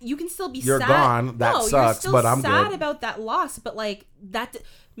 No, you can still be you're sad. Gone. That no, sucks, you're still but I'm sad good about that loss. But like that,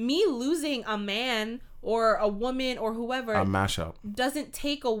 me losing a man or a woman or whoever, a mashup doesn't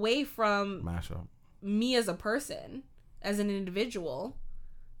take away from mashup me as a person, as an individual.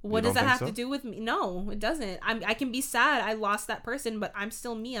 What does that have to do with me? No, it doesn't. I can be sad I lost that person, but I'm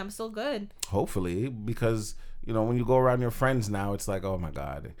still me. I'm still good. Hopefully, because you know when you go around your friends now, it's like, oh my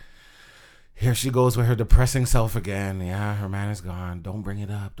God, here she goes with her depressing self again. Yeah, her man is gone. Don't bring it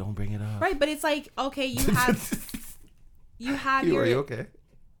up. Don't bring it up. Right, but it's like, okay, you have Hugh, your. are you okay?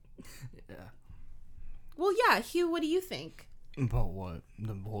 Yeah. Well, yeah, Hugh. What do you think? About what?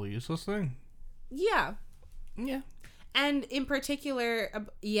 The whole useless thing? Yeah. Yeah. And in particular,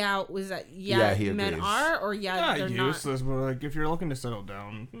 was that he men agrees. are, or they're useless, but like if you're looking to settle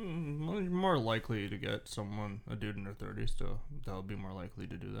down, you're more likely to get someone, a dude in their 30s, that'll be more likely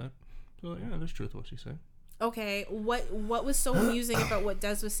to do that. So yeah, there's truth to what she said. Okay, what was so amusing about what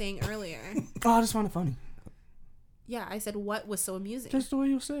Des was saying earlier? Oh, I just found it funny. Yeah, I said what was so amusing? Just the way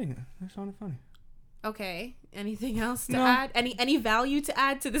you were saying it. I just found it funny. Okay, anything else to add? Any value to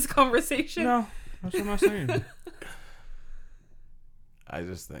add to this conversation? No, that's what I'm not saying. I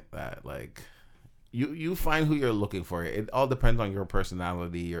just think that like you find who you're looking for. It all depends on your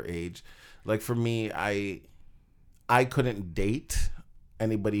personality, your age. Like for me, I couldn't date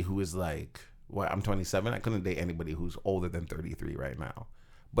anybody who is like, I'm 27. I couldn't date anybody who's older than 33 right now.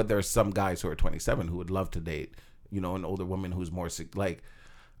 But there's some guys who are 27 who would love to date, you know, an older woman who's more like,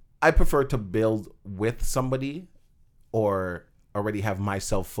 I prefer to build with somebody or already have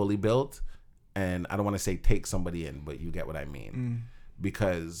myself fully built. And I don't want to say take somebody in, but you get what I mean.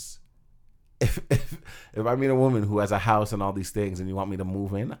 Because if I meet a woman who has a house and all these things and you want me to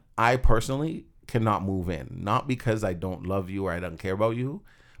move in, I personally cannot move in. Not because I don't love you or I don't care about you,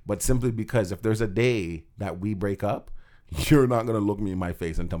 but simply because if there's a day that we break up, you're not going to look me in my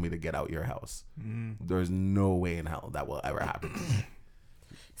face and tell me to get out your house. There's no way in hell that will ever happen.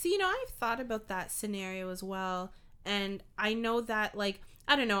 See, you know, I've thought about that scenario as well. And I know that, like,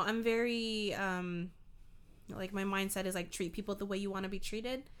 I don't know, I'm very, like, my mindset is, like, treat people the way you want to be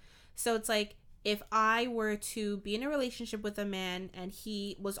treated. So it's like, if I were to be in a relationship with a man and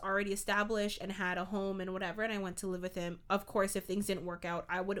he was already established and had a home and whatever, and I went to live with him, of course, if things didn't work out,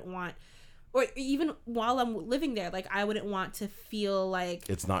 I wouldn't want, or even while I'm living there, like, I wouldn't want to feel like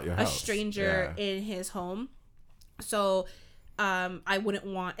it's not your house. A stranger in his home. So I wouldn't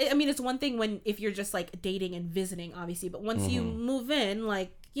want, I mean, it's one thing if you're just like dating and visiting, obviously, but once you move in,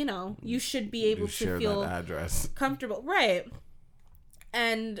 like, you know, you should be able to feel that address comfortable. Right.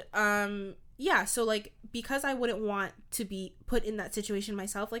 And yeah, so like, because I wouldn't want to be put in that situation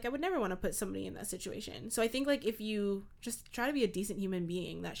myself, like I would never want to put somebody in that situation. So I think like if you just try to be a decent human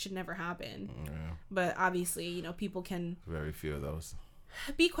being, that should never happen. Yeah. But obviously, you know, people can, very few of those,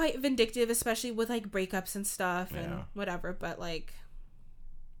 be quite vindictive, especially with like breakups and stuff and whatever. But like,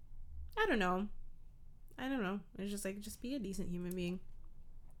 I don't know. It's just like, just be a decent human being.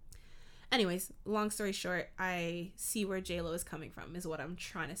 Anyways, long story short, I see where J-Lo is coming from, is what I'm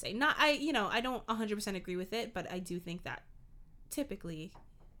trying to say. I don't 100% agree with it, but I do think that typically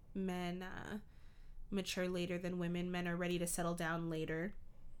men mature later than women. Men are ready to settle down later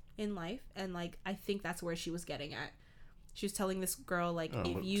in life. And, like, I think that's where she was getting at. She was telling this girl, like,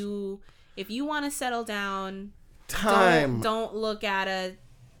 if you want to settle down, Time. Don't look at a.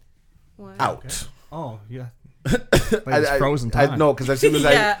 What? Out. Okay. Oh yeah. Like it's frozen time. No, because as soon as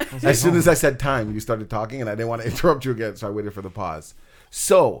Yeah. as soon as I said time, you started talking, and I didn't want to interrupt you again, so I waited for the pause.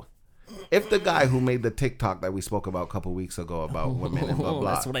 So, if the guy who made the TikTok that we spoke about a couple weeks ago about women and blah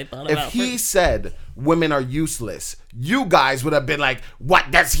blah, That's what I thought if about he said women are useless, you guys would have been like,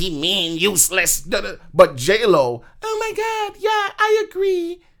 "What does he mean, useless?" But J-Lo, oh my God, yeah, I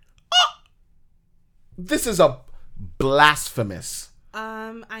agree. Oh, this is a blasphemous.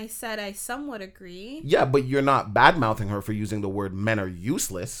 I said I somewhat agree. Yeah, but you're not bad mouthing her for using the word men are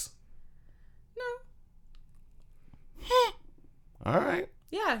useless. No. All right.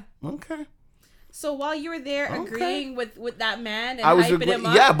 Yeah. Okay. So while you were there Okay. agreeing with that man and I was hyping him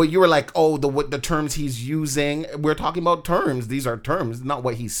up, yeah, but you were like, oh, the terms he's using. We're talking about terms. These are terms, not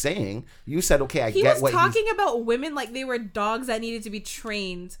what he's saying. You said, okay, I he get was what talking about women like they were dogs that needed to be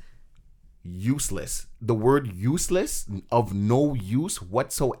trained. useless. The word useless, of no use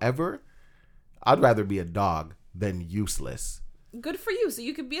whatsoever. I'd rather be a dog than useless. Good for you. So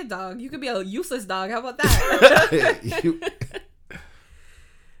you could be a dog. You could be a useless dog. How about that?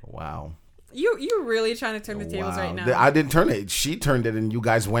 Wow. You're really trying to turn the tables right now. I didn't turn it. She turned it, and you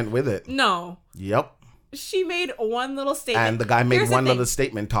guys went with it. No. Yep. She made one little statement. And the guy made Here's the one thing. little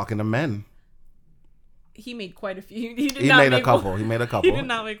statement talking to men. He made quite a few. He He made a couple. He made a couple. He did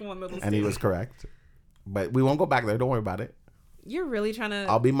not make one little statement. And he was correct. But we won't go back there. Don't worry about it. You're really trying to.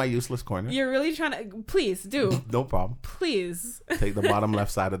 I'll be in my useless corner. You're really trying to. Please do. No problem. Please. Take the bottom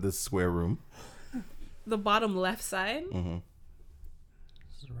left side of this square room. The bottom left side. Mm-hmm.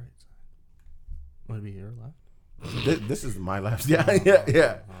 This is the right side. Would it be your left? This is my left. Yeah, yeah,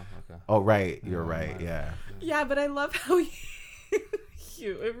 yeah. Oh, okay. Oh, right. You're right. Yeah. Yeah, but I love how you.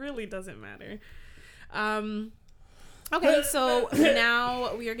 It really doesn't matter. Okay, so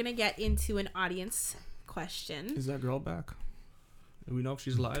now we are gonna get into an audience question. Is that girl back? Do we know if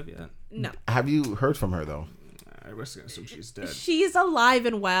she's alive yet? No, Have you heard from her, though? I was gonna assume she's dead. she's alive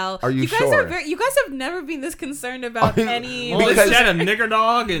and well. Are you guys sure? You guys have never been this concerned about any. Well, Because- she had a nigger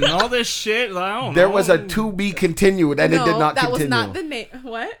dog and all this shit. I don't know. There was a to be continued, and it did not that continue. was not the name.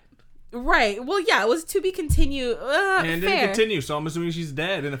 What? Right. Well, yeah, it was to be continued. and fair. didn't continue, so I'm assuming she's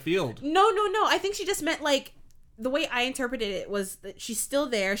dead in a field. No. I think she just meant like the way I interpreted it was that she's still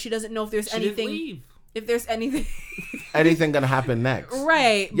there. She doesn't know if there's She anything. didn't leave. If there's anything. Anything gonna happen next?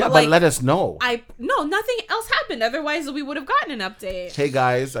 Right. Yeah, but like, let us know. nothing else happened. Otherwise, we would have gotten an update. Hey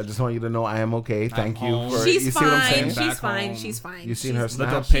guys, I just want you to know I am okay. Thank you home. for. She's you see what I'm fine. saying? She's Back fine. home. She's fine. You seen her She's-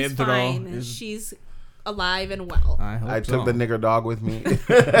 snap? She's Pedro fine. is- She's alive and well. I hope I so. took the nigger dog with me.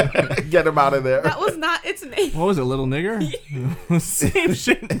 Get him out of there. That was not its name. What was it, little nigger? Same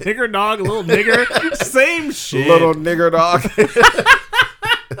shit. Nigger dog, little nigger. Same shit. Little nigger dog.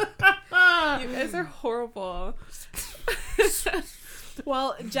 You guys are horrible.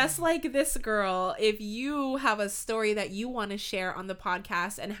 Well, just like this girl, if you have a story that you want to share on the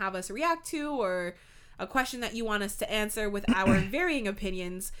podcast and have us react to, or a question that you want us to answer with our varying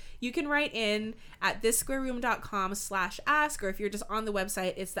opinions, you can write in at thissquareroom.com/ask, or if you're just on the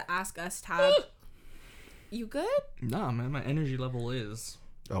website, it's the Ask Us tab. You good? Nah, man, my energy level is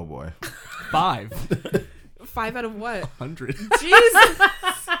Oh boy. 500. 5 out of what? Jesus.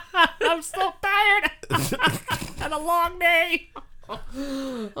 I'm so tired. Had a long day.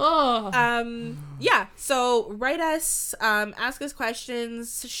 Yeah, so write us, ask us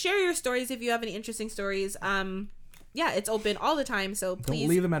questions, share your stories if you have any interesting stories. Yeah, it's open all the time, so please. Don't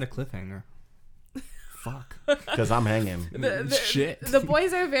leave them at a cliffhanger. Fuck. Because I'm hanging. Shit. The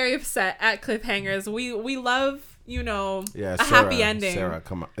boys are very upset at cliffhangers. We love, Yeah, a Sarah, happy ending. Sarah,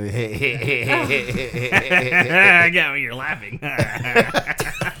 come on. I get why you're laughing.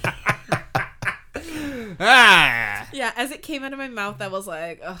 Yeah, as it came out of my mouth, I was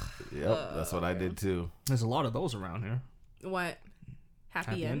like, ugh. Yep, that's what I did too. There's a lot of those around here. What?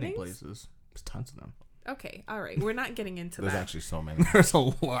 Happy Ending endings? places. There's tons of them. Okay, all right. We're not getting into There's that. actually so many. There's a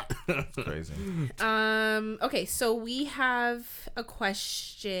lot. It's crazy. Okay, so we have a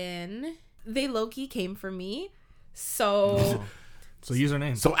question. They low-key came for me. So So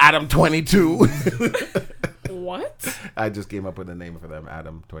username. So Adam22. what? I just came up with a name for them,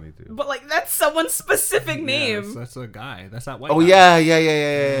 Adam22. But like that's someone's specific name. Yeah, that's a guy. That's that white Oh guy.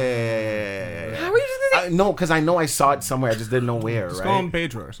 yeah. How are you just gonna No, because I know I saw it somewhere. I just didn't know where. Just call him Right?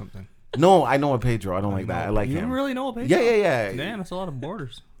 Pedro or something. No, I know a Pedro. I don't like that. I like you him. really know a Pedro? Yeah. Damn, that's a lot of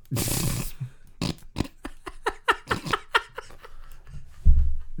borders.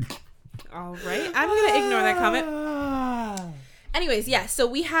 All right, I'm gonna ignore that comment. Anyways, yeah. So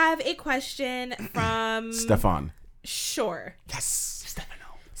we have a question from Stefan. Sure. Yes.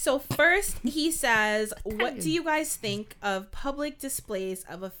 Stefano. So first, he says, "What do you guys think of public displays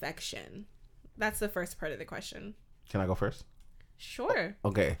of affection?" That's the first part of the question. Can I go first? Sure.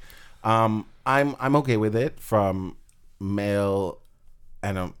 Okay. I'm okay with it from male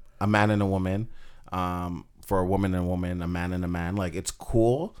and a man and a woman. For a woman and a woman, a man and a man. Like, it's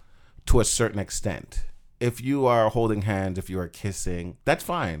cool to a certain extent. If you are holding hands, if you are kissing, that's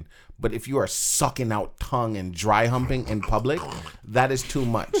fine. But if you are sucking out tongue and dry humping in public, that is too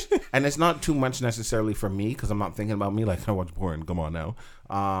much. And it's not too much necessarily for me, because I'm not thinking about me like I watch porn. Come on now.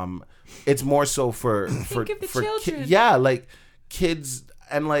 It's more so for children. yeah, like kids,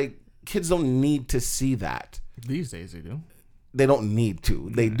 and like kids don't need to see that. These days they do. They don't need to.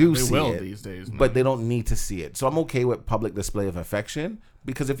 They do they see will it these days, man. but they don't need to see it. So I'm okay with public display of affection,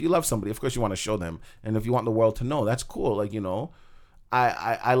 because if you love somebody, of course you want to show them, and if you want the world to know, that's cool. Like, you know,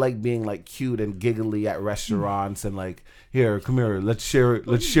 I like being like cute and giggly at restaurants and like, here, come here, let's share it.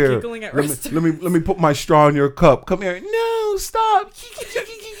 Let's share. Giggling at Let me put my straw in your cup. Come here. No, stop.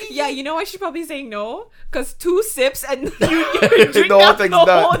 Yeah, you know I should probably say no, because 2 sips and you drink The whole up thing's the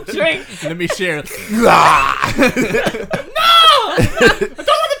done. whole drink. Let me share. I don't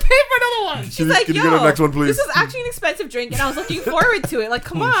want to pay for another one. She's like, can you yo, get the next one, please? this is actually an expensive drink, and I was looking forward to it. Like,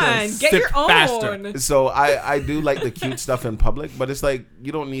 come on, get Sip your own. faster. So I do like the cute stuff in public, but it's like,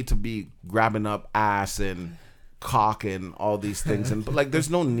 you don't need to be grabbing up ass and cock and all these things, and like there's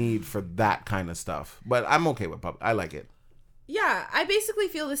no need for that kind of stuff. But I'm okay with public. I like it. Yeah, I basically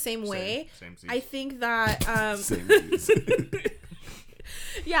feel the same way. Same I think that Same.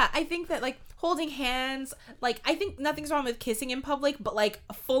 yeah, I think that like holding hands, like I think nothing's wrong with kissing in public, but like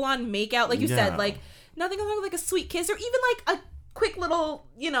a full on make out, like you said, Yeah. like nothing wrong with like a sweet kiss or even like a quick little,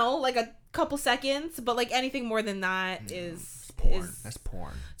 you know, like a couple seconds, but like anything more than that is porn. is That's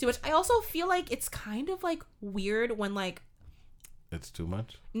porn. too much. I also feel like it's kind of like weird when like It's too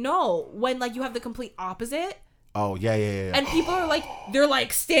much. when like you have the complete opposite. Oh yeah. And people are like, they're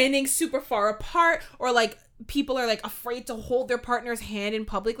like standing super far apart, or like people are like afraid to hold their partner's hand in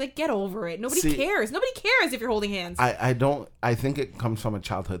public. Like, get over it. Nobody cares. Nobody cares if you're holding hands. I think it comes from a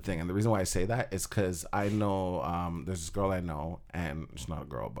childhood thing, and the reason why I say that is because I know there's this girl I know, and she's not a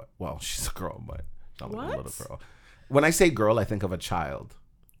girl, but well, she's a girl, but she's not like a little girl. When I say girl, I think of a child.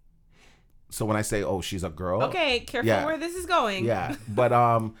 So when I say, oh, she's a girl, okay, careful where this is going. yeah, but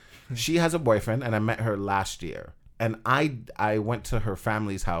she has a boyfriend, and I met her last year, and I went to her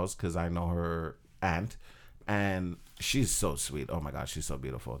family's house because I know her aunt, and she's so sweet. Oh my god, she's so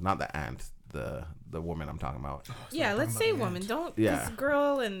beautiful. Not the aunt, the woman I'm talking about. Yeah, let's say woman. Don't Yeah. this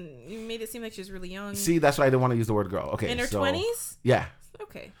girl, and you made it seem like she was really young. See, that's why I didn't want to use the word girl. Okay, in her so, 20s? Yeah.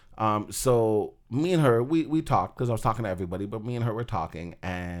 Okay. So me and her, we talked because I was talking to everybody, but me and her were talking,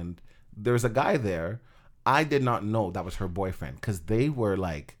 and there's a guy there. I did not know that was her boyfriend because they were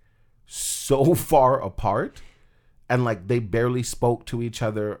like so far apart, and like they barely spoke to each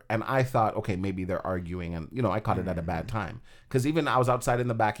other. And I thought, okay, maybe they're arguing, and you know, I caught it at a bad time because even I was outside in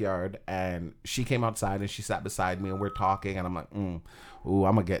the backyard, and she came outside and she sat beside me, and we're talking, and I'm like, ooh,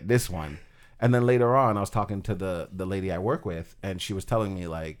 I'm gonna get this one. And then later on, I was talking to the lady I work with, and she was telling me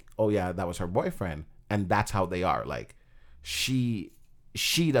like, oh yeah, that was her boyfriend, and that's how they are. Like, she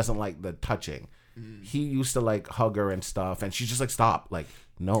doesn't like the touching. He used to like hug her and stuff, and she's just like, stop, like,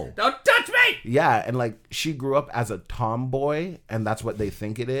 no, Don't touch me. yeah. And like, she grew up as a tomboy, and that's what they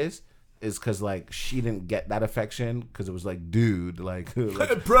think it is because like she didn't get that affection because it was like, dude, like,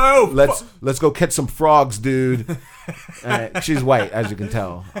 Bro, let's go catch some frogs, dude. She's white, as you can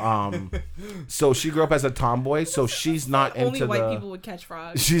tell. So she grew up as a tomboy, so she's not Only into white people would catch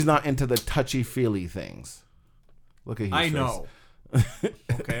frogs. she's not into the touchy feely things. Look at his I face. know.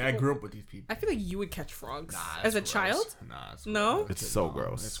 Okay, I grew up with these people. I feel like you would catch frogs Nah, as a that's child. gross. Nah, it's No? gross. It's so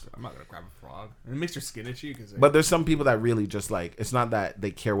gross. I'm not gonna grab a frog. And it makes your skin itchy because. But there's some people that really just like, it's not that they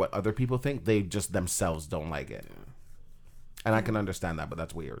care what other people think, they just themselves don't like it. And I can understand that, but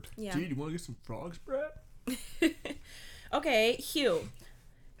that's weird. Yeah. Dude, you want to get some frogs, Brett? Okay, Hugh.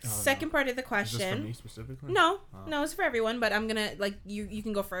 Second part of the Is this for question. me specifically? No, it's for everyone, but I'm gonna like you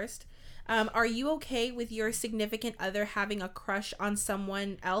can go first. Are you okay with your significant other having a crush on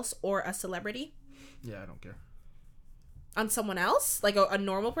someone else or a celebrity? Yeah, I don't care. On someone else? Like a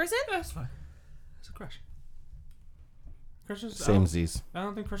normal person? Yeah, that's fine. It's a crush. Crushes. Same Z's. I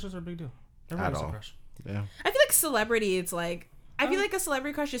don't think crushes are a big deal. At Everybody's all. a crush. Yeah. I feel like celebrity, it's like I feel like a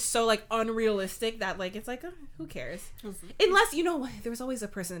celebrity crush is so like unrealistic that like it's like who cares? Unless you know what, there's always a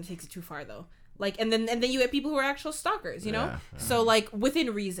person that takes it too far though. Like, and then you get people who are actual stalkers, you know? Yeah. So like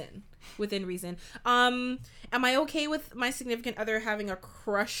within reason. Am I okay with my significant other having a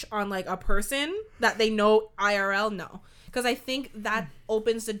crush on like a person that they know IRL? No. Because I think that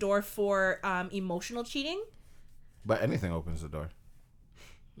opens the door for emotional cheating. But anything opens the door.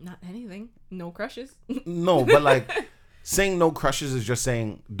 Not anything. No crushes. No, but like saying no crushes is just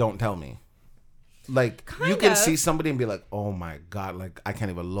saying don't tell me. Like you can see somebody and be like, oh my God, like I can't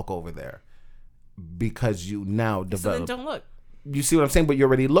even look over there. Because you now develop. So then don't look. You see what I'm saying? But you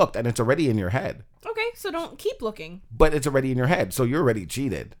already looked and it's already in your head. Okay, so don't keep looking. But it's already in your head. So you're already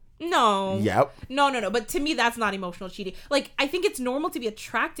cheated. No. Yep. No. But to me, that's not emotional cheating. Like, I think it's normal to be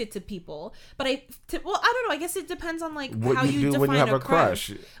attracted to people. But I don't know. I guess it depends on like What how you do define when you have a a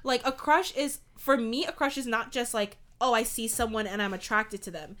crush. Like a crush is, for me, a crush is not just like, oh, I see someone and I'm attracted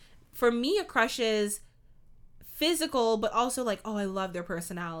to them. For me, a crush is physical, but also like, oh, I love their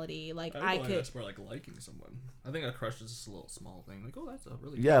personality. Like I could. That's more like liking someone. I think a crush is just a little small thing. Like, oh, that's a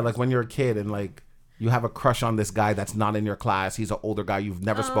really Yeah, like when you're a kid and like you have a crush on this guy that's not in your class. He's an older guy. You've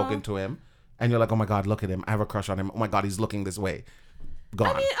never spoken to him. And you're like, oh my God, look at him. I have a crush on him. Oh my God, he's looking this way.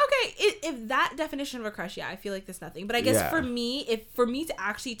 Gone. I mean, okay, if that definition of a crush, yeah, I feel like there's nothing. But I guess for me to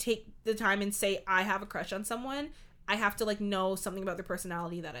actually take the time and say I have a crush on someone, I have to like know something about their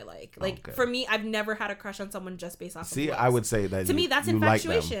personality that I like. Like for me, I've never had a crush on someone just based off. See, of I would say that to me that's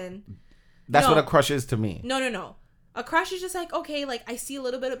infatuation. Like that's what a crush is to me. No. A crush is just like, okay, like I see a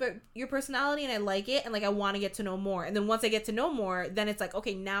little bit about your personality and I like it and like I want to get to know more. And then once I get to know more, then it's like,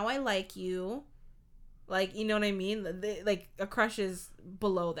 okay, now I like you. Like, you know what I mean? Like a crush is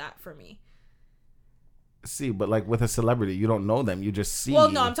below that for me. See, but like with a celebrity, you don't know them. You just see.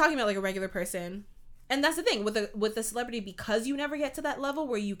 Well, no, I'm talking about like a regular person. And that's the thing with a celebrity, because you never get to that level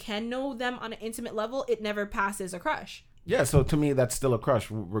where you can know them on an intimate level, it never passes a crush. Yeah, so to me, that's still a crush,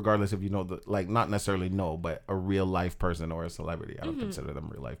 regardless if you know the, like, not necessarily know, but a real life person or a celebrity. I don't consider them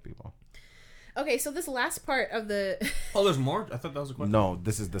real life people. Okay, so this last part of the... Oh, there's more? I thought that was a question. No,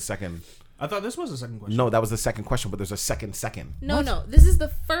 this is the second. I thought this was the second question. No, that was the second question, but there's a second. No, this is the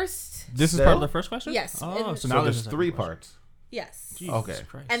first... This is part of the first question? Yes. Oh, So now there's three parts. Yes. Jesus Okay.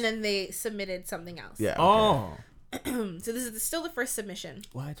 Christ. And then they submitted something else. Yeah. Okay. Oh. So this is still the first submission.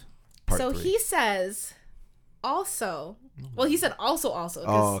 What? Part so 3. he says... Also, well, he said also.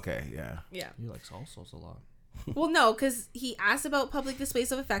 Oh, okay, yeah. Yeah. He likes salsas a lot. Well, no, because he asked about public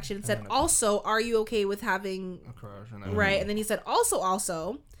displays of affection and said, also, are you okay with having... A crush. And Right, and then he said, also.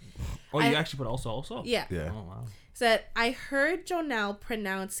 Oh, you actually put also? Yeah. Yeah. Oh, wow. Said, I heard Jonelle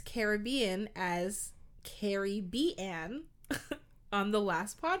pronounce Caribbean as Caribbean on the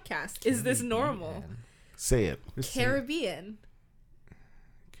last podcast. Is this normal? Say it. Caribbean.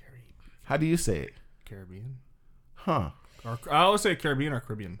 How do you say it? Caribbean. Huh. Or, I always say Caribbean or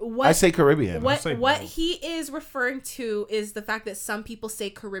Caribbean. I say Caribbean. What say what both. he is referring to is the fact that some people say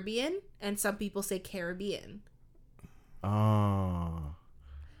Caribbean and some people say Caribbean. Oh.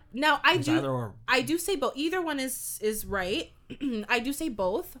 Now I do say both. Either one is right. I do say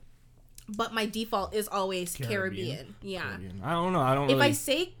both, but my default is always Caribbean. Yeah. Caribbean. I don't know. If I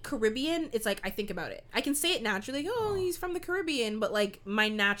say Caribbean, it's like I think about it. I can say it naturally. Oh, he's from the Caribbean, but like my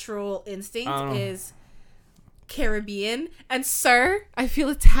natural instinct is Caribbean. And sir, I feel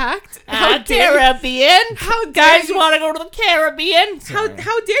attacked. Caribbean. How Guys want to go to the Caribbean? How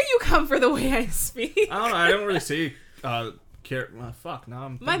dare you come for the way I speak? I don't know. I don't really say. Fuck. Now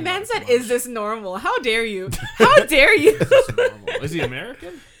I'm. My man said, "Is this normal?" How dare you? How dare you? Is he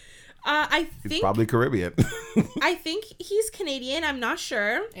American? I think He's probably Caribbean. I think he's Canadian. I'm not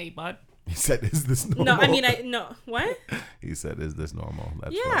sure. Hey, bud. He said, "Is this normal?" No, I mean, no. What? He said, "Is this normal?"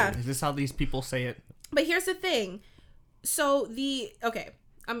 That's Yeah. funny. Is this how these people say it? But here's the thing. So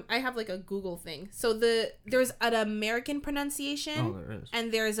I have like a Google thing. So there's an American pronunciation. Oh, there is.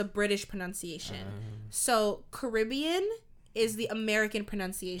 And there is a British pronunciation. So Caribbean is the American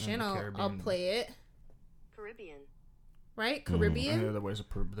pronunciation. I'll play it. Caribbean. Right? Caribbean. And the other way is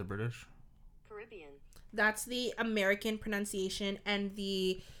the British. Caribbean. That's the American pronunciation, and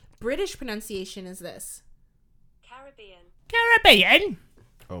the British pronunciation is this. Caribbean.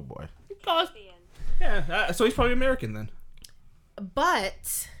 Oh boy. Caribbean. Yeah, so he's probably American then.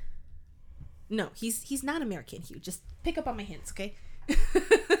 But no, he's not American, Hugh. Just pick up on my hints, okay?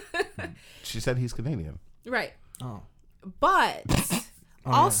 She said he's Canadian. Right. Oh. But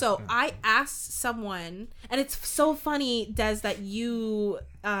also, yeah. I asked someone, and it's so funny, Des, that you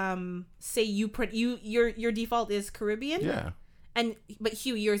say your default is Caribbean. Yeah. But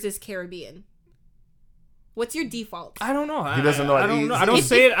Hugh, yours is Caribbean. What's your default? I don't know. He doesn't know. I don't know. I don't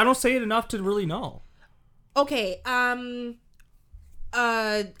say it enough to really know. Okay.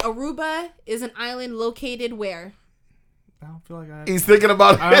 Aruba is an island located where? I don't feel like He's thinking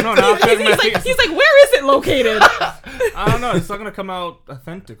about it. I don't know. Now He's like, where is it located? I don't know. It's not gonna come out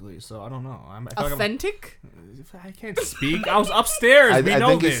authentically, so I don't know. I feel like Authentic? I can't speak. I was upstairs. I We know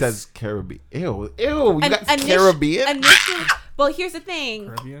think this. it says Caribbean. Ew. You got Caribbean? Well, here's the thing.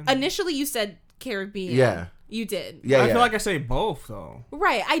 Caribbean? Initially, you said Caribbean. Yeah. You did. Yeah, I yeah. feel like I say both though.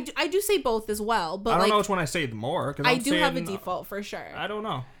 Right. I do say both as well, but I don't like know which one I say more. 'Cause I don't do say have a it default for sure. I don't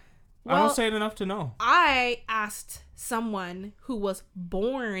know. I Well- don't say it enough to know. I asked someone who was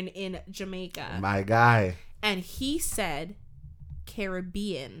born in Jamaica, My guy. and he said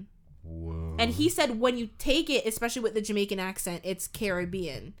Caribbean. Whoa. And he said when you take it, especially with the Jamaican accent, it's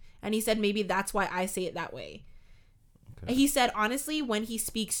Caribbean. And he said maybe that's why I say it that way. And he said, honestly, when he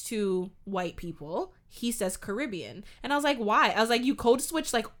speaks to white people, he says Caribbean. And I was like, why? I was like, you code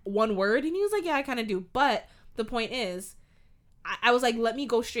switch like one word? And he was like, yeah, I kind of do. But the point is, I was like, let me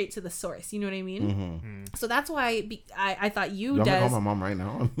go straight to the source. You know what I mean? Mm-hmm. So that's why I thought you, I'm gonna Des. call my mom right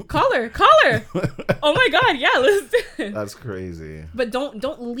now. Call her. Oh my God. Yeah, let's do it. That's crazy. But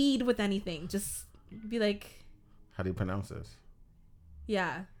don't lead with anything. Just be like, How do you pronounce this?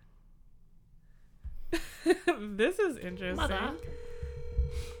 yeah. This is interesting.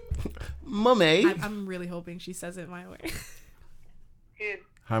 Mommy. I'm really hoping she says it my way. Good.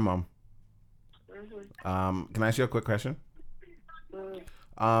 Hi, Mom. Can I ask you a quick question?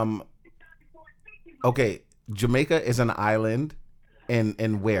 Okay, Jamaica is an island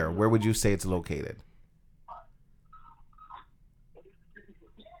in where? Where would you say it's located?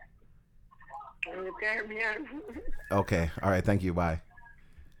 In the Caribbean. Okay, all right, thank you, bye.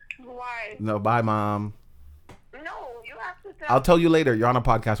 Why? No, bye, Mom. No, you have to tell. I'll tell you later. You're on a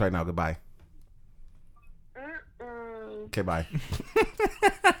podcast right now. Goodbye. Okay, bye.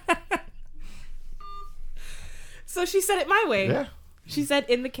 So she said it my way. Yeah, She said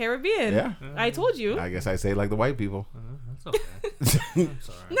in the Caribbean. yeah. I told you. I guess I say it like the white people. That's okay. That's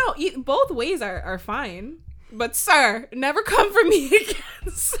all right. No, both ways are fine. But sir, never come for me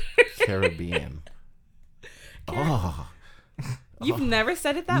again, sir. Caribbean. Oh. You've never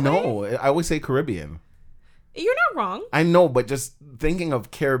said it that way? No, I always say Caribbean. You're not wrong. I know, but just thinking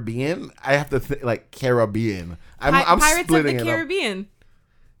of Caribbean, I have to think like Caribbean. I'm Pirates of splitting the it up. Caribbean.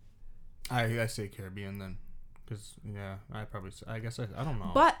 I say Caribbean then, because yeah, I guess I don't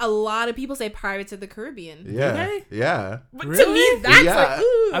know. But a lot of people say Pirates of the Caribbean. Yeah, they? yeah. But to Really? me, that's Yeah. like,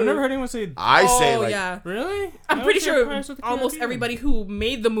 ooh. I've never heard anyone say. I say Oh, like yeah. Really? I'm I pretty would say sure Pirates of the almost Caribbean. everybody who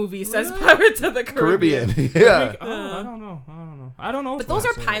made the movie says Really? Pirates of the Caribbean. Caribbean. Yeah. Oh, I don't know. But which those one I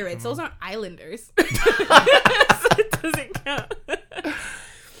are say. pirates. Those aren't islanders. So it doesn't count.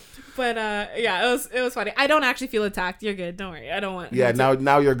 But yeah, it was funny. I don't actually feel attacked. You're good. Don't worry. I don't want. Yeah. him to-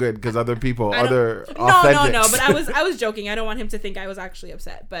 Now you're good because other people, I don't- other No. authentics. But I was joking. I don't want him to think I was actually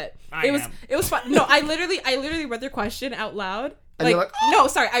upset. But I it was am. fun. No, I literally read their question out loud. And you're like, "Oh." No,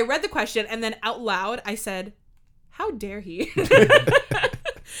 sorry. I read the question and then out loud I said, "How dare he?" I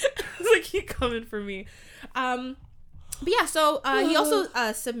was like, he coming for me. But yeah, so he also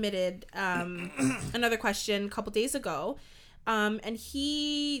submitted another question a couple days ago. And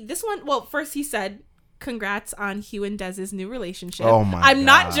first he said, congrats on Hugh and Dez's new relationship. Oh my I'm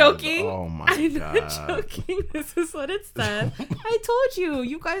not God. joking. Oh my I'm God. not joking. This is what it said. I told you.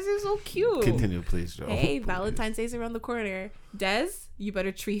 You guys are so cute. Continue, please, Joe. Hey, Please. Valentine's Day's around the corner. Des, you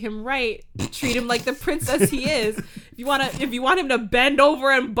better treat him right. Treat him like the princess he is. If you want him to bend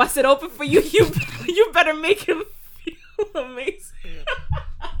over and bust it open for you, you better make him feel amazing.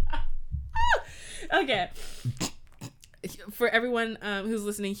 Okay. For everyone who's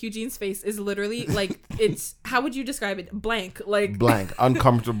listening, Eugene's face is literally like, it's, how would you describe it? Blank. Like Blank.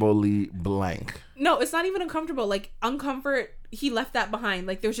 Uncomfortably blank. no, it's not even uncomfortable. Like uncomfort, he left that behind.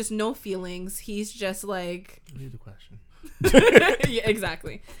 Like there's just no feelings. He's just like Read the question. yeah,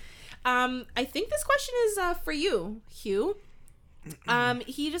 exactly. I think this question is for you, Hugh.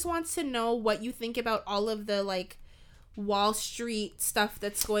 He just wants to know what you think about all of the like Wall Street stuff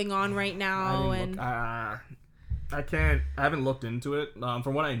that's going on right now. I haven't looked into it.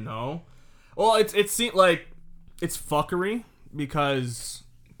 From what I know, well, it seems like it's fuckery because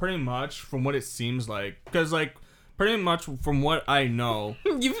pretty much from what it seems like, because like pretty much from what I know,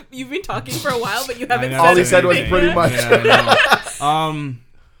 you've been talking for a while, but you haven't. All he said was anything. pretty much. Yeah, I know.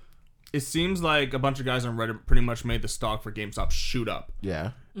 It seems like a bunch of guys on Reddit pretty much made the stock for GameStop shoot up.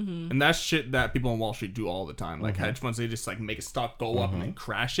 Yeah. And that's shit that people on Wall Street do all the time. Like hedge funds, they just like make a stock go up and then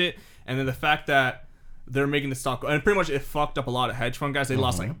crash it. And then the fact that they're making the stock go, and pretty much it fucked up a lot of hedge fund guys. They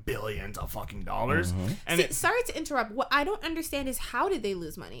lost like billions of fucking dollars. And See, sorry to interrupt. What I don't understand is how did they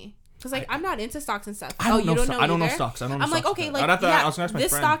lose money? Because like I'm not into stocks and stuff. I don't know you don't sto- know I don't know either? stocks. I don't know I'm like, stocks. okay, I'd like have to- I yeah, was gonna ask my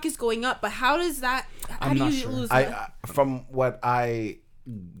this friend. stock is going up, but how does that? How I'm do not you sure. lose that? From what I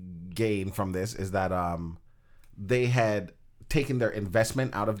gain from this is that they had taken their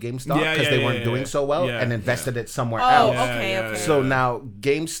investment out of GameStop because they weren't doing so well and invested it somewhere else. Okay. So now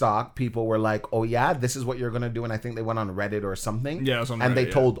GameStop people were like, "Oh yeah, this is what you're gonna do," and I think they went on Reddit or something. Yeah, it was on and Reddit, they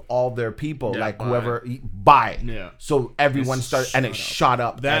yeah. told all their people, Yeah, like buy. whoever buy. Yeah. So everyone started, and it shot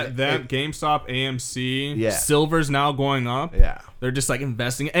up. That And GameStop, AMC, Yeah. Silver's now going up. yeah, They're just like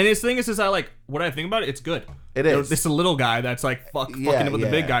investing, and his thing is I like what I think about it. It's good. It is. It's a little guy that's like fucking Yeah, up with the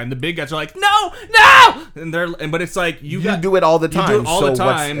big yeah. guy, and the big guys are like, no, but it's like you do it all the time. You do it all so the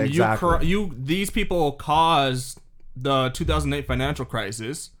time. what's- exactly. These people caused the 2008 financial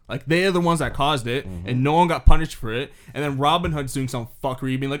crisis. Like they are the ones that caused it, and no one got punished for it. And then Robinhood's doing some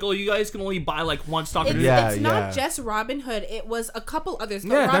fuckery, being like, "Oh, you guys can only buy like one stock." It's, Yeah, it's yeah. not just Robinhood. It was a couple others.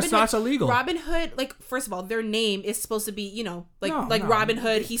 But Yeah, Robinhood, that's illegal. Robinhood, like first of all, their name is supposed to be, like No, no.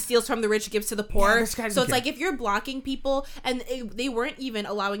 Robinhood. He steals from the rich, gives to the poor. this guy doesn't So it's care. like if you're blocking people, and they weren't even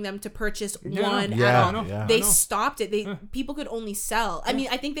allowing them to purchase Yeah, one yeah, at all. I know. yeah. They I know. stopped it. People could only sell. I mean,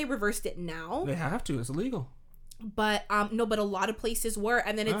 I think they reversed it now. They have to. It's illegal. But no, but a lot of places were,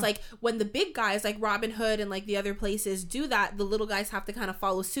 and then it's like when the big guys like Robinhood and like the other places do that, the little guys have to kind of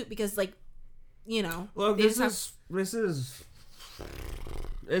follow suit because like, Look, they this just is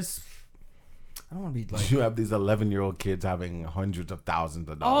it's. I don't want to be like. You have these 11-year-old kids having hundreds of thousands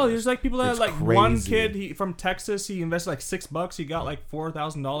of Oh, dollars. there's like people that It's like one crazy. kid he from Texas. He invested like $6. He got like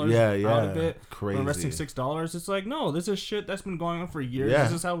 $4,000 Yeah, out of yeah. it. Crazy. For investing $6. It's like no, this is shit that's been going on for years. Yeah.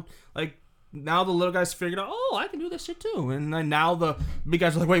 This is how like now the little guys figured out. Oh, I can do this shit too. And then now the big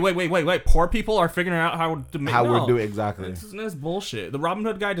guys are like, wait. Poor people are figuring out how to make How no. we're doing exactly. It's bullshit. The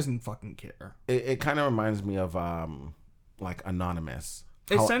Robinhood guy doesn't fucking care. It kind of reminds me of like Anonymous.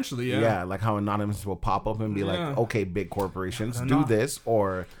 How- Essentially, yeah. Yeah, like how Anonymous will pop up and be Yeah. like, okay, big corporations, do Anon- this,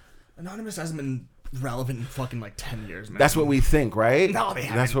 or Anonymous hasn't been relevant in fucking like 10 years, man. that's what we think, right? No, they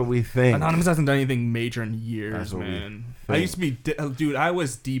That's haven't. what we think. Anonymous hasn't done anything major in years, That's what we man. think. I used to be, dude. I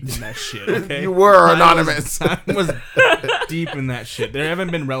was deep in that shit. Okay, You were I Anonymous. I was deep in that shit. They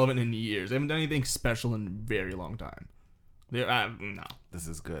haven't been relevant in years. They haven't done anything special in a very long time. They, no. This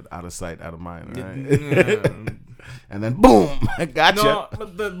is good. Out of sight, out of mind, right? No, And then boom, gotcha.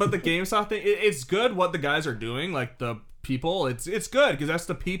 but the GameStop thing, it's good what the guys are doing. Like the people, it's good because that's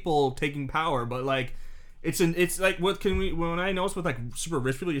the people taking power. But like, it's like when I notice with like super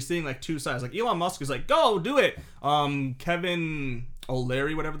rich people, you're seeing like two sides. Like Elon Musk is like, go do it. Kevin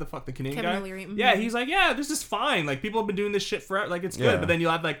O'Leary, whatever the fuck the Canadian Kevin guy. O'Leary, mhm. Yeah, he's like, yeah, this is fine. Like people have been doing this shit forever. Like it's good. Yeah. But then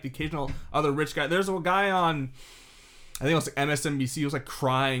you'll have like the occasional other rich guy. There's a guy on. I think it was like MSNBC. He was like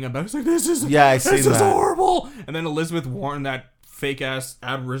crying about. It's like this is I seen this is that. horrible. And then Elizabeth Warren, that fake ass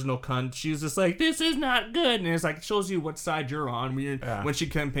Aboriginal cunt, she's just like, this is not good. And it's like it shows you what side you're on when she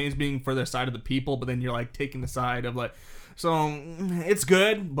campaigns being for the side of the people, but then you're like taking the side of like. So it's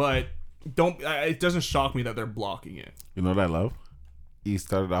good, but it doesn't shock me that they're blocking it. You know what I love? You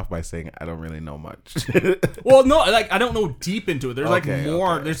started off by saying, I don't really know much. Well, no, like I don't know deep into it. There's Okay, like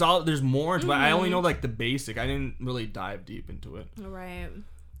more. okay. There's more, but I only know like the basic. I didn't really dive deep into it. right.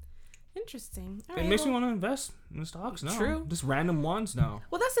 Interesting. All It right, makes me well- want to invest in stocks now. True. Just random ones now.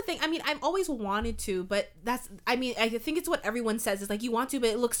 Well, that's the thing. I mean, I've always wanted to, but I think it's what everyone says. It's like you want to, but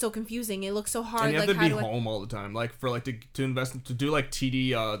it looks so confusing. It looks so hard. And you have like to be how do home all the time. Like for like to invest to do like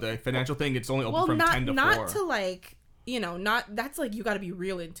TD the financial thing. It's only open from 10 to 4. not to like not that's like you got to be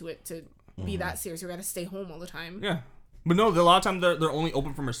real into it to be that serious. You got to stay home all the time. Yeah, but no, a lot of times they're only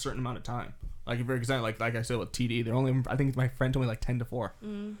open from a certain amount of time. Like for example, like I said with TD, they're only. I think my friend told me like 10 to 4.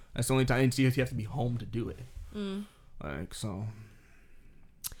 That's the only time. And you have to be home to do it. Like so.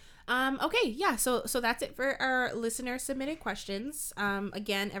 Okay, yeah. So that's it for our listener submitted questions.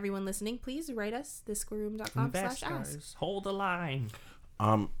 Again, everyone listening, please write us thisqueerroom.com/ask. Hold the line.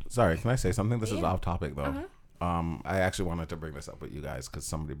 Sorry, can I say something? This is Yeah. off topic though. I actually wanted to bring this up with you guys because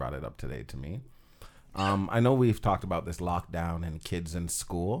somebody brought it up today to me. I know we've talked about this lockdown and kids in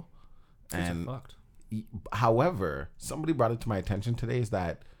school, and Fucked. however, somebody brought it to my attention today is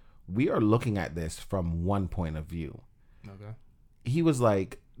that we are looking at this from one point of view. Okay. He was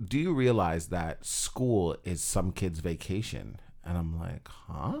like, do you realize that school is some kids' vacation? And I'm like,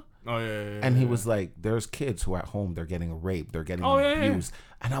 huh? Oh yeah. And he was like, there's kids who are at home, they're getting raped, they're getting Oh, yeah, yeah. abused.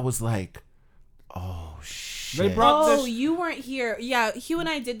 And I was like, oh shit. They brought Oh, this. you weren't here. Yeah, Hugh and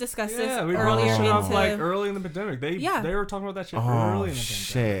I did discuss this Yeah, we brought earlier this shit up into like early in the pandemic. They were talking about that shit early Oh in the pandemic.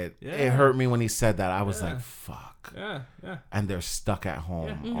 shit. Yeah. It hurt me when he said that. I was Yeah. like, fuck. Yeah. And they're stuck at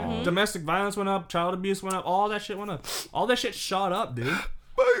home. Yeah. Oh. Domestic violence went up, child abuse went up, all that shit went up. All that shit shot up, dude.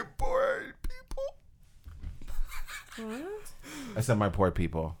 My poor What? I said my poor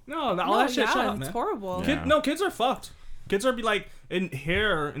people. No, all No, that shit. yeah, Shut up, it's man. horrible. Yeah. Kids are fucked. Kids are in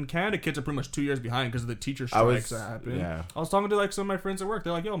Canada, kids are pretty much 2 years behind because of the teacher strikes that happen. Yeah. I was talking to like some of my friends at work.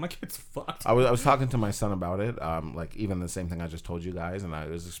 They're like, "Yo, my kid's fucked." I was talking to my son about it. Like even the same thing I just told you guys, and I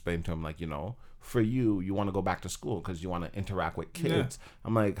was explaining to him like, for you want to go back to school because you want to interact with kids. Yeah.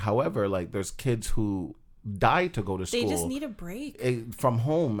 I'm like, however, like there's kids who die to go to school. They just need a break from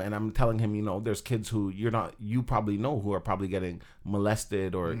home, and I'm telling him, there's kids who you probably know who are probably getting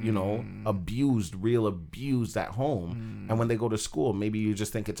molested or abused at home, and when they go to school, maybe you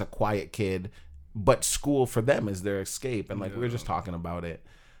just think it's a quiet kid, but school for them is their escape, and like we were just talking about it,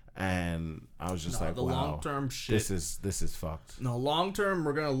 and I was just like, the wow, long-term shit. This is fucked. No, long term,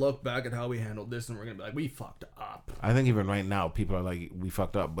 we're gonna look back at how we handled this, and we're gonna be like, we fucked up. I think even right now, people are like, we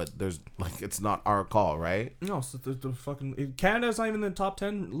fucked up, but there's like, it's not our call, right? No, so the fucking Canada's not even in the top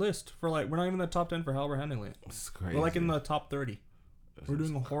 10 list for like, we're not even in the top 10 for how we're handling it. It's crazy. We're like in the top 30. We're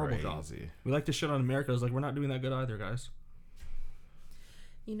doing a horrible job. We like to shit on America. It's like, we're not doing that good either, guys.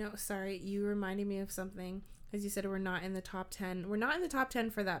 Sorry, you reminded me of something. As you said, we're not in the top 10. We're not in the top 10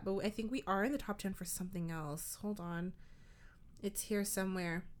 for that, but I think we are in the top 10 for something else. Hold on. It's here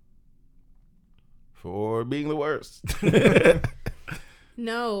somewhere. For being the worst.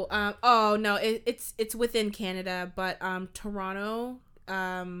 No. No. It's within Canada, but Toronto.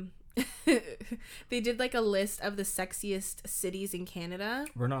 They did like a list of the sexiest cities in Canada.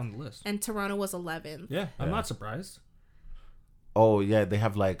 We're not on the list. And Toronto was 11th. Yeah, I'm not surprised. Oh yeah, they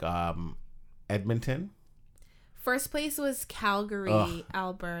have like Edmonton. First place was Calgary,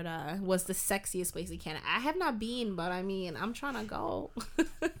 Alberta, was the sexiest place in Canada. I have not been, but I mean, I'm trying to go.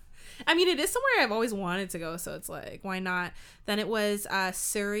 I mean, it is somewhere I've always wanted to go, so it's like, why not? Then it was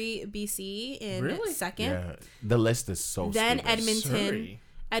Surrey, BC in second. Yeah, the list is so then stupid.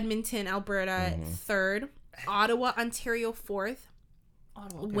 Edmonton, Alberta, third. Ottawa, Ontario, fourth.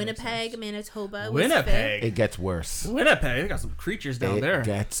 Winnipeg, Manitoba was fifth. It gets worse. Winnipeg, they got some creatures down there. It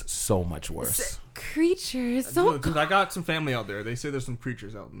gets so much worse. Creatures. Dude, I got some family out there. They say there's some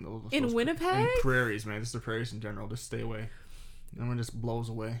creatures out in Winnipeg? In prairies, man. Just the prairies in general. Just stay away. Everyone just blows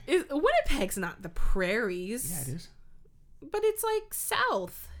away. Winnipeg's not the prairies. Yeah, it is. But it's like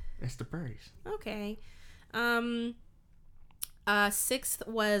south. It's the prairies. Okay. Sixth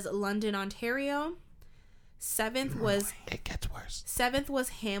was London, Ontario. Seventh was... It gets worse. Seventh was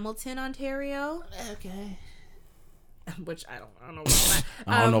Hamilton, Ontario. Okay. Which I don't know about that.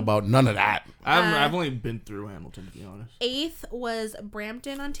 I don't know about none of that. I've only been through Hamilton, to be honest. Eighth was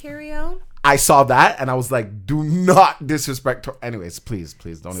Brampton, Ontario. I saw that and I was like, do not disrespect. Anyways, please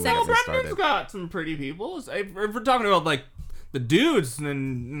don't even get me Brampton's started. got some pretty people. If we're talking about like the dudes,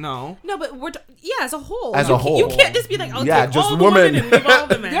 then no. No, but as a whole. You can't just be like, I'll yeah, take just all the women. and leave all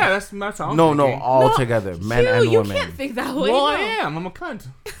the men. Yeah, that's how I'm No, thinking. all together, men and women. You can't think that way. Well, no. I am. I'm a cunt.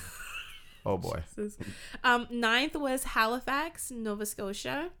 Oh boy. Ninth was Halifax, Nova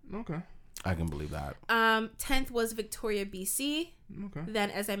Scotia. Okay. I can believe that. 10th was Victoria, BC. Okay. Then,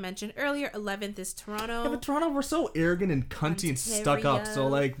 as I mentioned earlier, 11th is Toronto. Yeah, but Toronto, we're so arrogant and cunty and stuck up. So,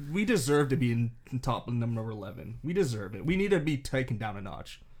 like, we deserve to be in top of number 11. We deserve it. We need to be taken down a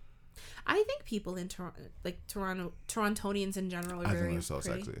notch. I think people in Torontonians in general are I very think they're so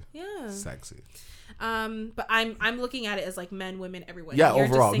pretty. sexy. Yeah. Sexy. But I'm looking at it as like men, women, everyone. Yeah, You're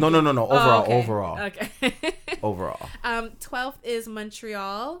overall. just No. thinking- Overall. okay. Overall. Okay. Overall. 12th is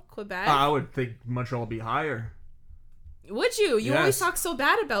Montreal, Quebec. I would think Montreal would be higher. Would you? You always Yes. talk so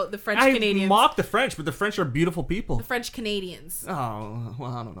bad about the French I Canadians. mock the French, but the French are beautiful people. The French Canadians. Oh,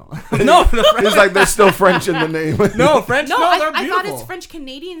 well, I don't know. No, the French. It's like there's still French in the name. No, French. No, No, they're I beautiful. thought it's French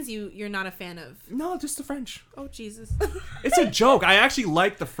Canadians you're not a fan of. No, just the French. Oh, Jesus. It's a joke. I actually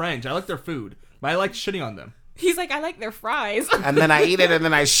like the French. I like their food, but I like shitting on them. He's like, I like their fries. And then I eat it and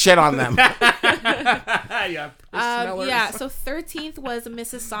then I shit on them. Yeah. Yeah, so 13th was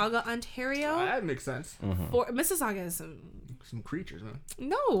Mississauga, Ontario. That makes sense. Mississauga is Some creatures, man.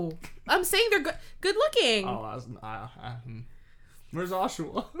 no. I'm saying they're good looking. Oh, where's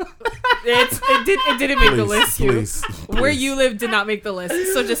Oshawa? It didn't make the list. Please. Where you live did not make the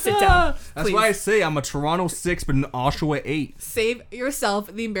list. So just sit down. That's please. why I say I'm a Toronto 6, but an Oshawa 8. Save yourself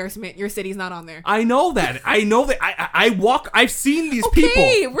the embarrassment. Your city's not on there. I know that. I walk. I've seen these Okay,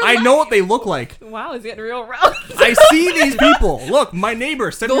 people. relax. I know what they look like. Wow, it's getting real rough. I see these people. Look, my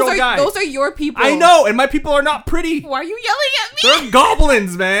neighbor, 7-year-old guy. Those are your people. I know, and my people are not pretty. Why are you yelling at me? They're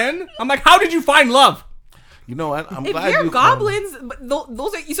goblins, man. I'm like, how did you find love? You know what? I'm If glad you're you goblins, but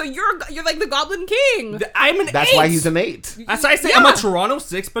those are so you're like the Goblin King. I'm an That's 8. why he's an 8. That's why I say Yeah. I'm a Toronto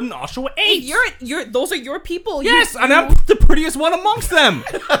 6, but an Oshawa 8. You're those are your people. Yes, and I'm the prettiest one amongst them.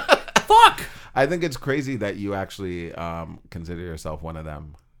 Fuck. I think it's crazy that you actually consider yourself one of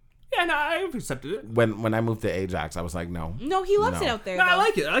them. Yeah, no, I've accepted it. When I moved to Ajax, I was like, no. No, he loves No. it out there. No, I though.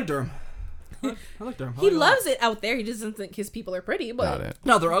 like it. I like Durham. I like Durham. I He like it a lot. loves it out there. He doesn't think his people are pretty. But Got it.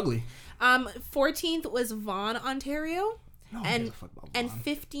 No, they're ugly. 14th was Vaughan, Ontario, No one and gives a fuck about and Vaughan.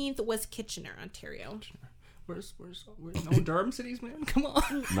 15th was Kitchener, Ontario. Where's no Durham cities, man? Come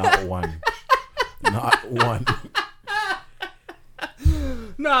on. Not one. Not one.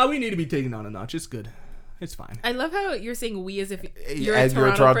 Nah, we need to be taken down a notch. It's good. It's fine. I love how you're saying we as if you're a As you're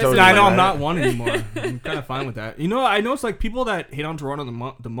a Toronto Toronto person. Yeah, I know right? I'm not one anymore. I'm kind of fine with that. You know, I noticed like people that hate on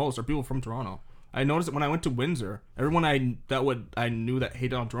Toronto the most are people from Toronto. I noticed that when I went to Windsor, everyone I knew that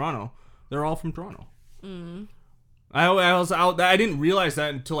hated on Toronto, they're all from Toronto. I was out. I didn't realize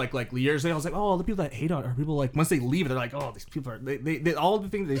that until like years later. I was like, oh, the people that hate on are people like once they leave, they're like, oh, these people are they all the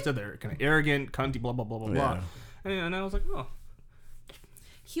things they said they're kind of arrogant, cunty, blah blah blah blah blah. And I was like, oh.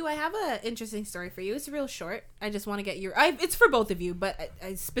 Hugh, I have an interesting story for you. It's real short. I just want to get your... it's for both of you, but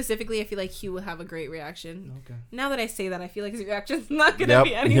I specifically, I feel like Hugh will have a great reaction. Okay. Now that I say that, I feel like his reaction's not going to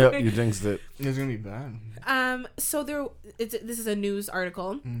be anything. Yep, you jinxed it. It's gonna be bad. So this is a news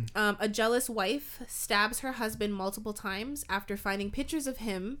article. A jealous wife stabs her husband multiple times after finding pictures of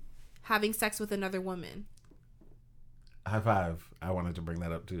him having sex with another woman. High five. I wanted to bring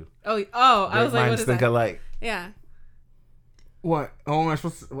that up too. I was like, what is think that? alike. Yeah. What? Oh, am I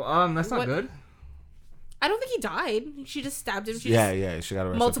supposed to? That's not What- good. I don't think he died. She just stabbed him. She Yeah, just, yeah. She got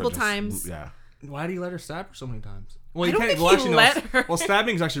arrested multiple for just- times. Yeah. Why do you let her stab her so many times? Well, I don't think he actually, let her. Well,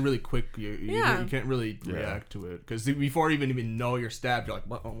 stabbing is actually really quick. You Yeah. can't really react to it because before you even know you're stabbed, you're like,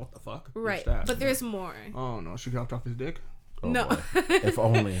 what the fuck? You're Right. stabbed. But there's more. Oh no, she chopped off his dick. Oh, No. boy. If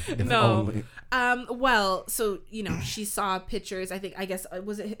only. If No. only. Well, so, she saw pictures, I guess,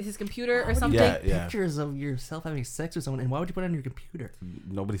 was it his computer or something? Yeah. Pictures of yourself having sex with someone, and why would you put it on your computer?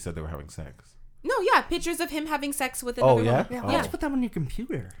 Nobody said they were having sex. No, yeah, pictures of him having sex with another yeah? woman. Yeah, Oh. why would you put that on your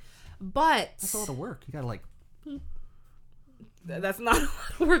computer? But That's a lot of work. You gotta like. that's not a lot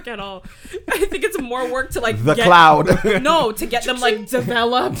of work at all. I think it's more work to like The get, cloud. No, to get them like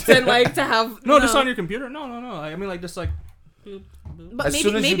developed and like to have No, just on your computer. No. I mean, like just like. But As maybe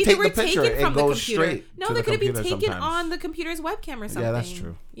soon as you maybe take they were the picture, taken it from the goes computer. straight No, to they the could have been computer taken sometimes. on the computer's webcam or something. Yeah, that's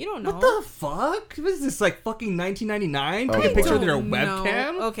true. You don't know. What the fuck? What is this like fucking 1999? Oh, Take a boy. picture of their Don't know.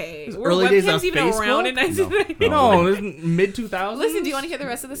 webcam. Okay, These were early days webcams of even around in Facebook? 1990? No, this is mid 2000s. Listen, do you want to hear the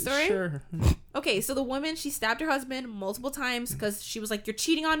rest of the story? Sure. Okay, so the woman, she stabbed her husband multiple times because she was like, "You're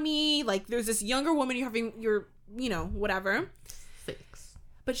cheating on me." Like, there's this younger woman you're whatever. Fix.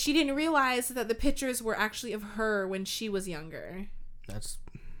 But she didn't realize that the pictures were actually of her when she was younger. That's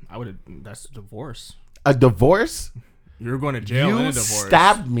divorce. A divorce? You're going to jail and a You divorce.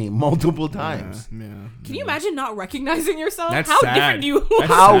 stabbed me multiple times. Yeah. Can you imagine not recognizing yourself? That's How sad. different do you look?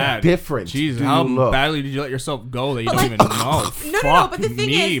 That's How sad. different Jesus, do how you look? badly did you let yourself go that you But, don't like- even know? No, but the thing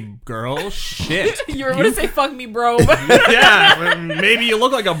me, is- girl. Shit. You were going to say, fuck me, bro. Yeah, well, maybe you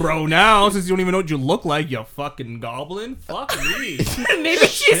look like a bro now since you don't even know what you look like, you fucking goblin. Fuck me. Maybe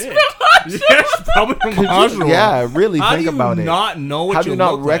she's Shit. from Oshawa. Yes, probably from Oshawa. Yeah, really How think do you about it. not know what How do you you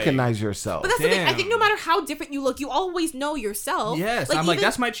not look like? recognize yourself? But that's the thing. I Damn. think no matter how different you look, you always know yourself. Yes, I'm like, even-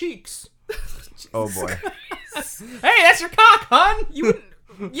 that's my cheeks. Oh boy, Hey, that's your cock, hon. You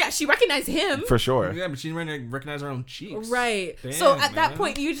wouldn't- yeah, she recognized him. for sure. Yeah, but she didn't recognize her own cheeks. Right. Damn, So at that man.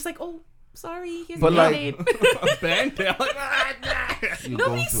 point, you're just like, oh, sorry. Here's But, a like- Band-Aid. A band-aid. You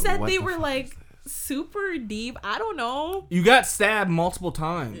Nobody go through- said what they the were fuck? like super deep. I don't know. You got stabbed multiple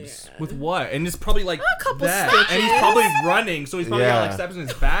times. Yeah. With what? And it's probably like A couple that. stitches. And he's probably running, so he's probably got Yeah. like stabs in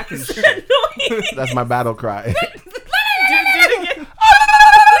his back and shit. That's my battle cry. Do it again.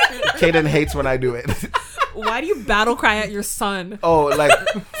 Kaden hates when I do it. Why do you battle cry at your son? Oh, like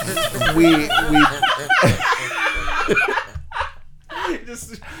we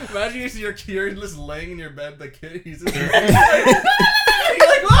Just imagine you're just laying in your bed, the kid. He's just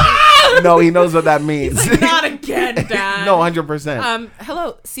no, he knows what that means. Not again, Dad. No, 100%.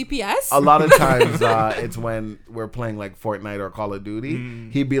 Hello, CPS. A lot of times it's when we're playing like Fortnite or Call of Duty.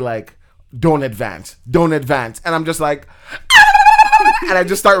 He'd be like, don't advance, and I'm just like, and I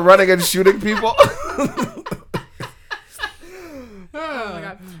just start running and shooting people. Oh my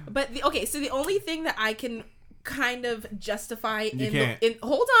god. But okay, so the only thing that I can kind of justify can't.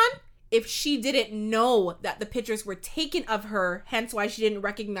 hold on, if she didn't know that the pictures were taken of her, hence why she didn't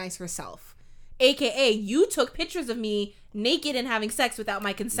recognize herself. AKA, you took pictures of me naked and having sex without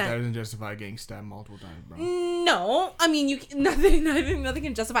my That consent. doesn't justify getting stabbed multiple times, bro. No, I mean nothing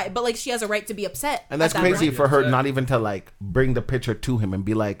can justify it. But like, she has a right to be upset. And that's at that crazy point. for her not even to like bring the picture to him and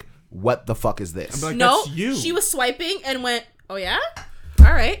be like, what the fuck is this? Like, No, that's you. she was swiping and went, "Oh yeah,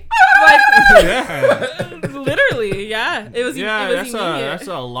 all right." Like, Yeah. Literally, yeah. It was. Yeah, it was immediate. that's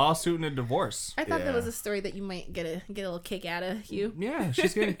a lawsuit and a divorce. I thought that Yeah. was a story that you might get a little kick out of you. Yeah,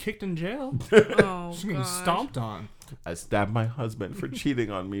 she's getting kicked in jail. Oh, She's getting gosh. stomped on. I stabbed my husband for cheating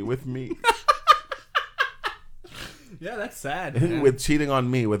on me with me. Yeah, that's sad. man. With cheating on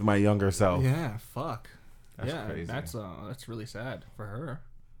me with my younger self. Yeah, fuck. That's yeah, crazy. that's really sad for her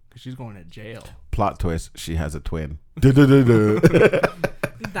because she's going to jail. Plot twist: she has a twin. Du-du-du-du.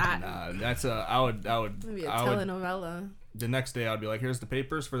 That That's I would would be a I would telenovela. the next day I'd be like, here's the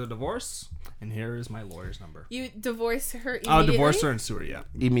papers for the divorce, and here is my lawyer's number. You divorce her immediately? I'll divorce her and sue her. Yeah,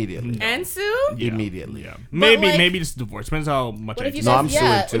 Immediately. And sue? Immediately. yeah. Maybe like- maybe just divorce. Depends how much. What I if you do. No, said- I'm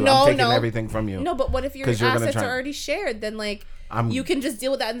Yeah, suing too. no, I'm taking no. everything from you. No, but what if your 'Cause you're gonna assets try- are already shared? Then, like, I'm- you can just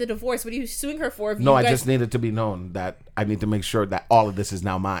deal with that in the divorce. What are you suing her for? If No, you I guys- just need it to be known that I need to make sure that all of this is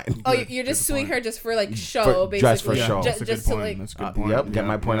now mine. Oh, you're just suing her just for like show, For- basically. just for Yeah, show. that's a Just good to point. like. That's a good point. Yep, get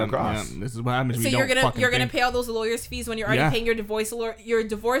my point across. Yeah. This is what happens. So when you're you don't gonna fucking pay all those lawyers' fees when you're already Yeah. paying your divorce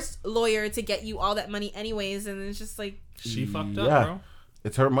lawyer to get you all that money anyways, and it's just like She fucked up, Yeah. bro.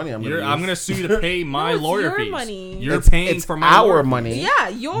 It's her money. I'm gonna use. sue you to pay my it's lawyer your fees. money. You're It's paying for my our lawyer money. yeah,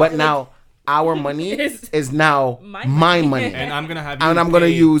 your But like, now our money Is is now my my money. money. and I'm gonna have you And I'm gonna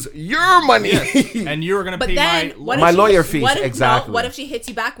pay- use your money. and you're gonna But pay then my what if My she- lawyer fees, what if, exactly. No, what if she hits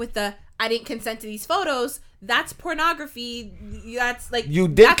you back with the "I didn't consent to these photos"? That's pornography. That's like You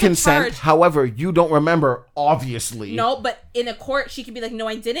did that's a consent, charge. however, you don't remember, obviously. No, but in a court, she could be like, "No,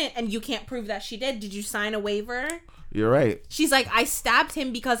 I didn't," and you can't prove that she did. Did you sign a waiver? You're right. She's like, I stabbed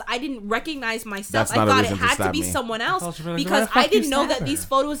him because I didn't recognize myself. That's I not a thought it reason to had to stab be me. someone else thought you were like, because why the I fuck you didn't know that stab these her?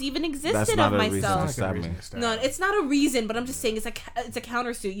 photos even existed That's of not a reason myself. to stab me. No, it's not a reason, but I'm just saying it's a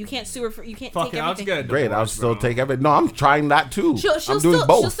countersuit. You can't sue her for you can't Fuck take it, I'll just everything. get a Great. I'll divorce, still bro. take everything. No, I'm trying that too. She'll I'm doing still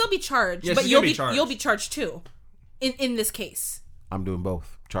both. she'll still be charged, Yeah, but she's you'll gonna be be charged. you'll be charged too. In this case, I'm doing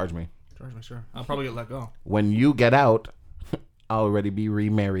both. Charge me. Charge me, sure. I'll probably get let go. When you get out, I'll already be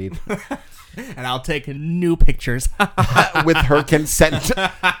remarried And I'll take new pictures. with her consent,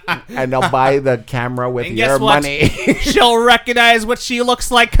 and I'll buy the camera with And guess your what? money. She'll recognize what she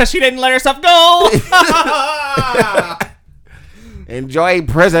looks like because she didn't let herself go. Enjoy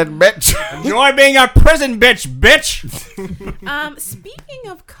prison, bitch. Enjoy being a prison bitch. speaking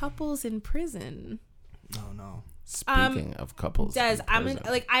of couples in prison, Oh no. Speaking of couples, Des, in I'm in,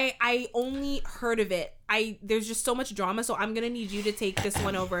 prison. like I only heard of it. There's just so much drama, so I'm gonna need you to take this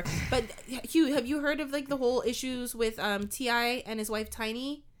one over. But Hugh, have you heard of like the whole issues with T.I. and his wife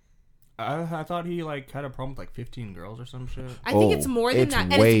Tiny? I thought he like had a problem with like 15 girls or some shit. I think Oh, it's more than it's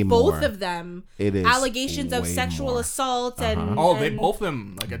that, and way it's both more. of them. It is allegations of way sexual more. assault and Oh, they and both of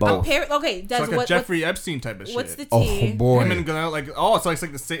them like a Both. Okay, Des, It's like a what, Jeffrey Epstein type of shit. what's the Oh tea? boy. Him and Glenn, like it's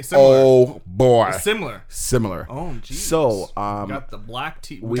like the similar. Oh boy. Similar. Similar. Oh jeez. So, we got the black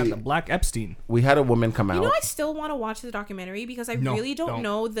we got the black Epstein. we had a woman come out. You know, I still want to watch the documentary because I No, really don't don't.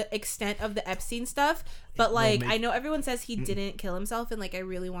 know the extent of the Epstein stuff. But like, make- I know everyone says he didn't kill himself, and like, I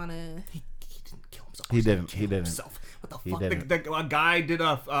really want to. He didn't kill himself. He didn't. He Kill didn't. Himself. What the He fuck? didn't. A guy did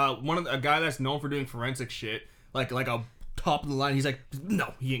a guy that's known for doing forensic shit, like a top of the line. He's like,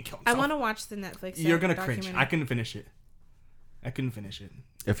 no, he didn't kill I himself. want to watch the Netflix. You're gonna documentary. cringe. I couldn't finish it.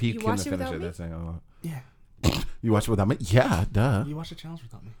 If he You couldn't watched it finish without it, me? that's like, Yeah. you watched it without me? Yeah, duh. You watched the challenge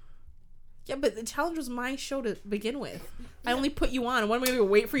without me. Yeah, but the challenge was my show to begin with. I only put you on. When we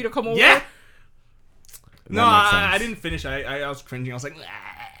wait for you to come over. Yeah. No, makes I sense. didn't finish. I was cringing. I was like,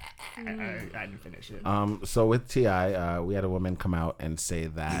 I didn't finish it. So with T.I., we had a woman come out and say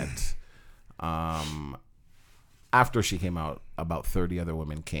that after she came out, about 30 other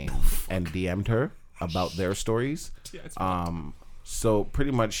women came and DM'd her about their stories. Yeah, it's So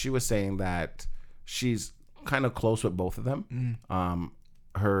pretty much she was saying that she's kind of close with both of them.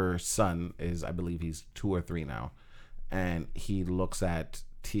 Her son is, I believe he's 2 or 3 now, and he looks at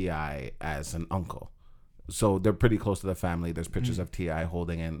T.I. as an uncle. So they're pretty close to the family. There's pictures of T.I.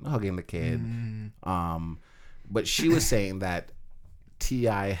 holding and hugging the kid. But she was saying that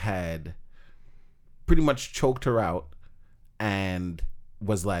T.I. had pretty much choked her out and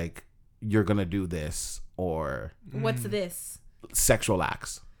was like, you're going to do this, or What's this? sexual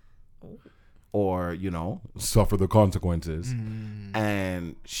acts, or suffer the consequences.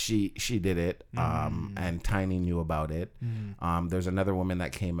 And she did it, and Tiny knew about it. There's another woman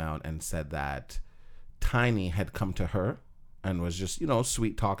that came out and said that Tiny had come to her and was just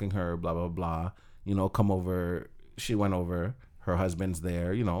sweet talking her, blah blah blah, come over. She went over, her husband's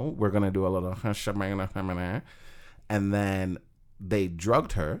there, we're gonna do a little and then they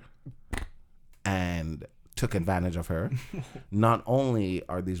drugged her and took advantage of her. Not only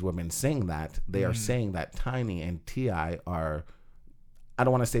are these women saying that, they are saying that Tiny and T.I. are I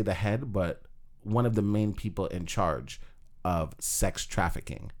don't want to say the head, but one of the main people in charge of sex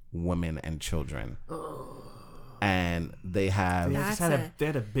trafficking women and children. And they have They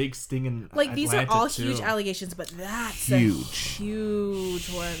had a big sting in like these are Atlanta, all too. huge allegations, but that's Huge. a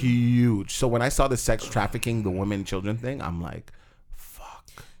huge one. huge. So when I saw the sex trafficking, the women and children thing, I'm like, fuck.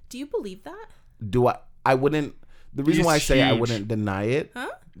 Do you believe that? I wouldn't. The reason It's why I say I huge. wouldn't deny it. Huh?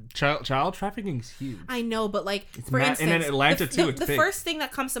 Child trafficking is huge. I know, but like for and instance, in Atlanta, too, it's the big. first thing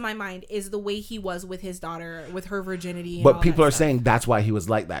that comes to my mind is the way he was with his daughter, with her virginity. And But all people that are stuff. saying that's why he was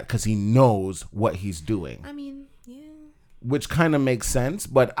like that, because he knows what he's doing, I mean, yeah. which kind of makes sense.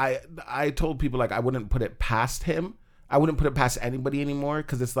 But I told people, like, I wouldn't put it past him. I wouldn't put it past anybody anymore,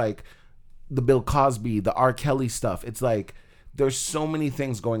 because it's like the Bill Cosby, the R. Kelly stuff. It's like there's so many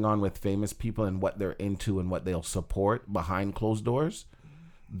things going on with famous people and what they're into and what they'll support behind closed doors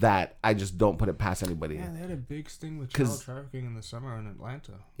that I just don't put it past anybody. Yeah, they had a big sting with 'Cause child trafficking in the summer in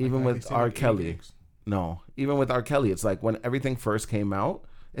Atlanta. Even Like, with they said, R. like, 80 Kelly. gigs. No, even with R. Kelly, it's like when everything first came out,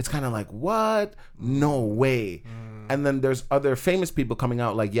 it's kind of like, what? No way. And then there's other famous people coming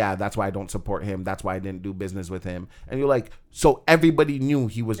out like, yeah, that's why I don't support him. That's why I didn't do business with him. And you're like, so everybody knew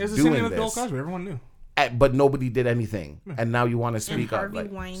he was It's the same thing doing with Bill this, Cosby. Everyone knew. but nobody did anything. And now you want to And speak up. Harvey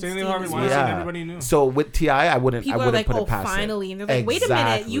Like, Weinstein. Same thing with Harvey as Weinstein. well. Everybody knew. So with T.I., I wouldn't People are like, put oh, it past finally. it. And they're like, wait a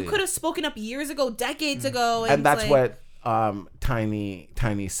minute. You Exactly. could have spoken up years ago, decades ago. And it's that's like, what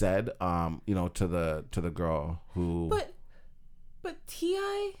Tiny said, to the girl who But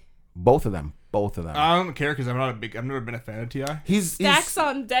T.I. both of them. I don't care because I've never been a fan of T.I. He's Stacks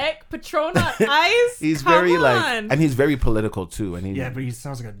on deck, Patron on ice. He's Come very on. and he's very political too. And he Yeah, but he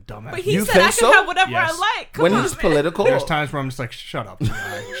sounds like a dumbass. But he You said think I can so? have whatever Yes. I like. Come when on, he's man. political, There's times where I'm just like, shut up,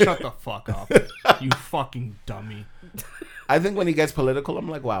 T.I. Shut the fuck up. You fucking dummy. I think when he gets political, I'm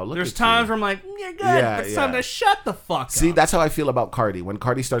like, wow, look There's at times you. where I'm like, you're good, Yeah, but yeah. sometimes shut the fuck up. See, that's how I feel about Cardi. When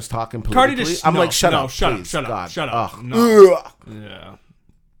Cardi starts talking Cardi politically, just I'm no, like, shut no, up, shut please, up, God. shut up. Ugh. No. Ugh. Yeah.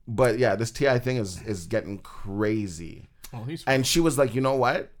 But yeah, this T.I. thing is getting crazy. Well, he's And she was like, you know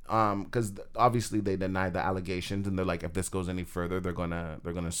what? Because obviously they denied the allegations, and they're like, if this goes any further, they're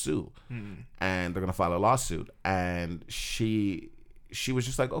gonna sue, and they're gonna file a lawsuit. And she was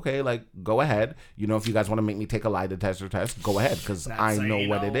just like, okay, like go ahead. You know, if you guys want to make me take a lie detector test, go ahead, because I know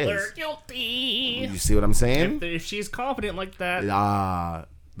what it they're is. guilty. You see what I'm saying? If she's confident like that.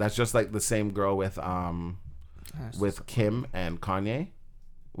 That's just like the same girl with Kim and Kanye,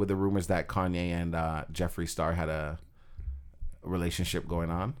 with the rumors that Kanye and Jeffree Star had a relationship going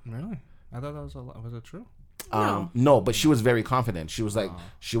on. Really? I thought that was it true? No, but she was very confident. She was like,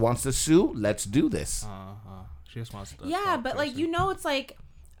 she wants to sue. Let's do this. She just wants to. Yeah, but like it's like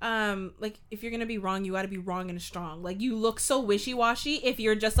if you're gonna be wrong, you got to be wrong and strong. Like you look so wishy washy if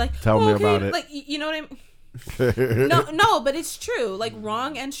you're just like Tell me okay, about it. Like you know what I mean. No, but it's true. Like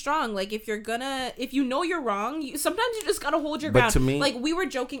wrong and strong. Like if you know you're wrong, sometimes you just gotta hold your But ground. to me- like we were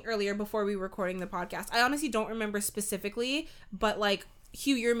joking earlier before we were recording the podcast. I honestly don't remember specifically, but like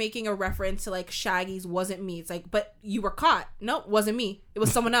Hugh, you're making a reference to like Shaggy's wasn't me. It's like, but you were caught. No, wasn't me. It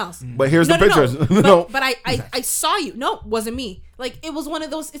was someone else. But here's No, the pictures. No. But I saw you. No, wasn't me. Like it was one of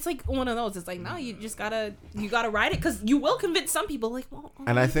those. It's like one of those. It's like no, you just gotta ride it because you will convince some people. Like, well,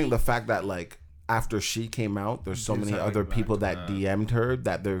 And I think the fact that like after she came out, there's so many other people that DM'd her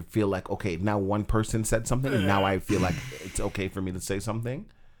that they feel like, okay, now one person said something, and now I feel like it's okay for me to say something.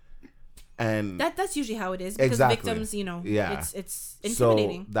 And that's usually how it is because Exactly. victims, Yeah. it's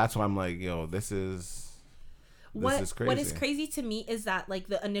intimidating. so that's why I'm like, yo, this is crazy. What is crazy to me is that like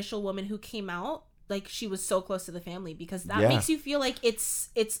the initial woman who came out, like she was so close to the family because that Yeah. makes you feel like it's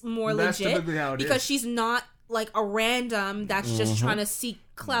more That's legit typically how it because is. she's not like a random that's just trying to seek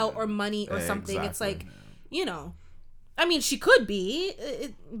clout or money or something. It's Exactly. like, I mean, she could be,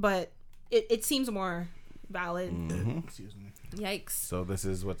 but it seems more valid. Excuse me. Yikes. So this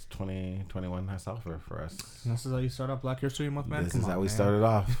is what 2021 has to offer for us. This is how you start off Black History Month, man. This Come is on, how we man. started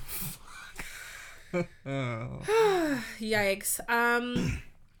off. Yikes.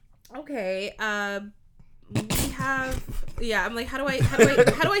 Okay. We have. Yeah. I'm like, how do I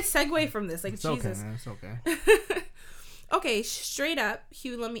segue from this? Like, It's Jesus. okay, man. It's okay. Okay. Straight up,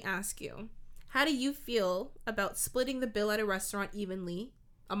 Hugh. Let me ask you. How do you feel about splitting the bill at a restaurant evenly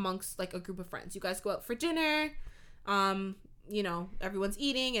amongst like a group of friends? You guys go out for dinner. Everyone's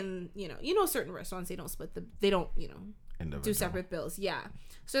eating, and certain restaurants they don't do separate bills. Yeah.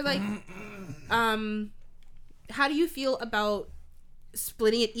 So like, how do you feel about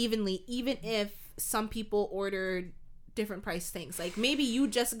splitting it evenly, even if some people ordered different price things? Like maybe you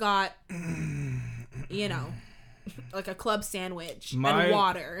just got, like a club sandwich and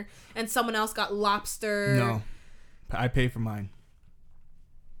water, and someone else got lobster. No, I pay for mine.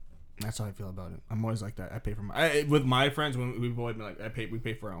 That's how I feel about it. I'm always like that. I pay for my with my friends when we've always been like we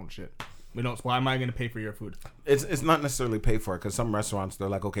pay for our own shit. We don't. Why am I gonna pay for your food? It's not necessarily pay for it because some restaurants they're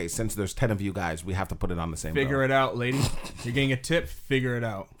like, okay, since there's 10 of you guys, we have to put it on the same. Figure bill. it out, lady. You're getting a tip. Figure it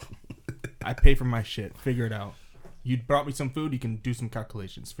out. I pay for my shit. Figure it out. You brought me some food. You can do some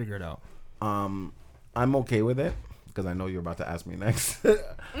calculations. Figure it out. I'm okay with it because I know you're about to ask me next. No,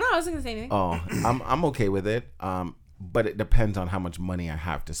 I wasn't gonna say anything. Oh, I'm okay with it. But it depends on how much money I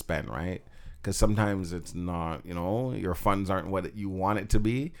have to spend, right? Because sometimes it's not, your funds aren't what you want it to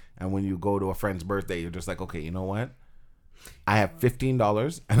be. And when you go to a friend's birthday, you're just like, okay, you know what? I have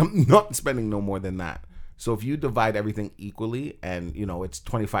 $15 and I'm not spending no more than that. So if you divide everything equally and, it's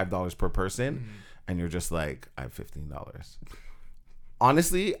 $25 per person and you're just like, I have $15.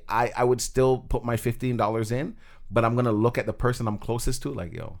 Honestly, I would still put my $15 in, but I'm going to look at the person I'm closest to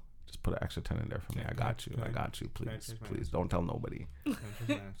like, yo, just put an extra 10 in there for me. I got you. Please don't tell nobody.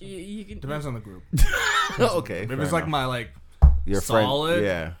 You can. Depends on the group. Okay. If it's like my your solid, friend,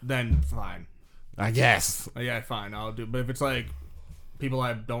 yeah, then fine. I guess. Yeah, fine. I'll do. But if it's like people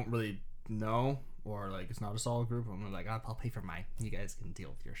I don't really know or like it's not a solid group, I'm like I'll pay for mine. You guys can deal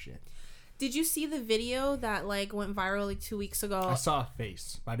with your shit. Did you see the video that went viral 2 weeks ago? I saw a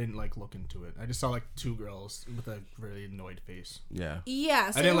face, but I didn't look into it. I just saw two girls with a really annoyed face. Yeah. Yeah.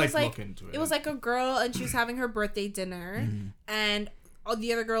 So I didn't it was look into it. It was like a girl and she was having her birthday dinner and all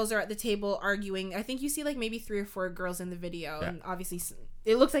the other girls are at the table arguing. I think you see maybe 3 or 4 girls in the video and obviously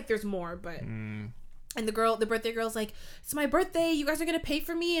it looks like there's more, but and the birthday girl's like, it's my birthday, you guys are gonna pay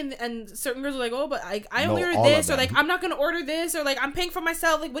for me, and certain girls are like, oh, but I only ordered this, or I'm not gonna order this, or I'm paying for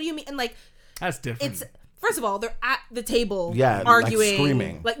myself, what do you mean? And that's different. It's first of all, they're at the table, like arguing,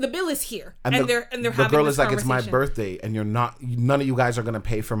 screaming. The bill is here, and they're the having girl this is like, it's my conversation. birthday, and none of you guys are gonna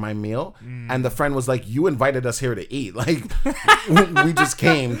pay for my meal. And the friend was like, you invited us here to eat, we just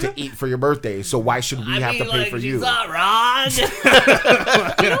came to eat for your birthday, so why should we have to pay for you? She's not wrong.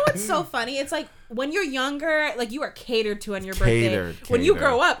 You know what's so funny? It's when you're younger, you are catered to on your birthday. When you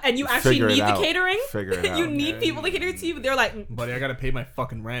grow up and you actually need the catering, you need people to cater to you. They're like, buddy, I gotta pay my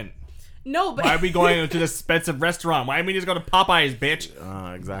fucking rent. No, but why are we going to this expensive restaurant? Why are we just going to Popeyes, bitch?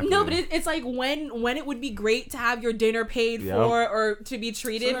 Exactly. No, but it's when it would be great to have your dinner paid for or to be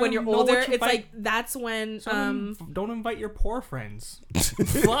treated when you're older. It's that's when don't invite your poor friends.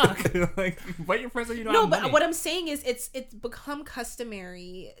 Fuck, invite your friends that you don't. No, have but money. what I'm saying is it's become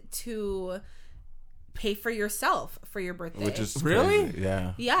customary to pay for yourself for your birthday. Which is really crazy.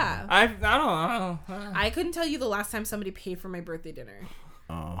 Yeah. I don't know. I couldn't tell you the last time somebody paid for my birthday dinner.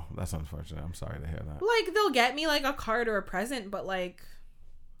 Oh, that's unfortunate. I'm sorry to hear that. They'll get me a card or a present, but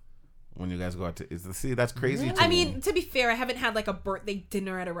when you guys go out to see, that's crazy. I mean, to be fair, I haven't had a birthday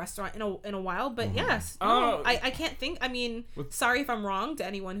dinner at a restaurant in a while, but yes, no, I can't think. I mean, sorry if I'm wrong to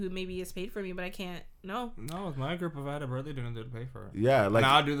anyone who maybe has paid for me, but I can't. No, with my group, if I had a birthday dinner, they'd pay for it. Yeah, and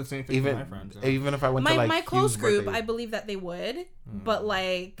I'll do the same thing with my friends. Even if I went to my close group, birthday, I believe that they would, but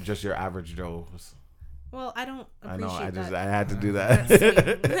just your average Joes. Well, I don't appreciate I that. I had to do that.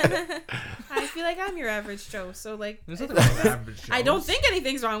 I feel like I'm your average Joe, so there's nothing wrong with average Joes. I don't think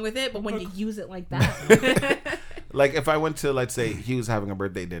anything's wrong with it, but when you use it like that. If I went to, let's say he was having a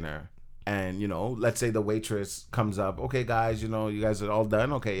birthday dinner and, let's say the waitress comes up, okay guys, you guys are all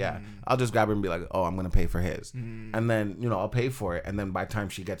done. Okay. Yeah. I'll just grab her and be like, oh, I'm going to pay for his. And then, I'll pay for it. And then by the time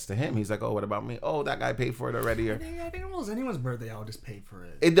she gets to him, he's like, oh, what about me? Oh, that guy paid for it already. I think almost anyone's birthday, I'll just pay for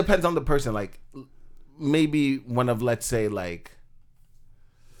it. It depends on the person. Maybe one of, let's say,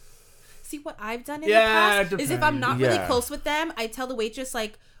 See, what I've done in the past is if I'm not really Yeah. close with them, I tell the waitress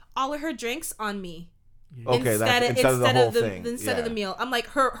all of her drinks on me. Okay, instead of the whole thing. Instead of Yeah. the meal. I'm like,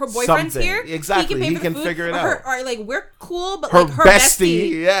 her boyfriend's Something. here. Exactly, He he can, can pay for the figure it food, out. Or we're cool, but Her her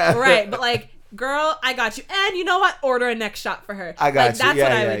bestie, yeah. Right, but girl, I got you. And you know what? Order a next shot for her. I got you. That's Yeah,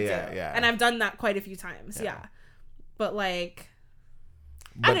 what I yeah, would yeah, do. yeah. And I've done that quite a few times. Yeah. But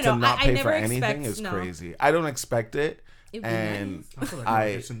But I don't to know. not I pay never for anything expect- is no. crazy. I don't expect it. It'd be And nice. I feel like I-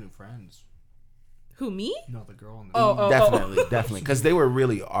 I get some new friends. Who, me? No, the girl. Oh. definitely, because they were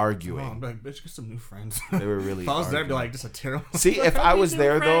really Oh, arguing. I'm like, bitch, get some new friends. They were really If I was there, I'd be arguing. like, just a terrible. See, if I was New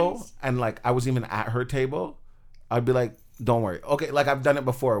there though, friends. and I was even at her table, I'd be like, "Don't worry." Okay, I've done it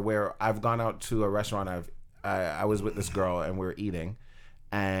before, where I've gone out to a restaurant. I was with this girl and we were eating,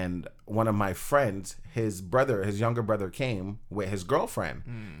 and one of my friends, his younger brother, came with his girlfriend.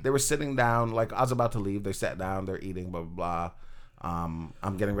 They were sitting down. I was about to leave. They sat down. They're eating. Blah blah blah.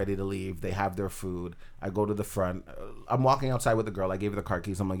 I'm getting ready to leave. They have their food. I go to the front. I'm walking outside with the girl. I gave her the car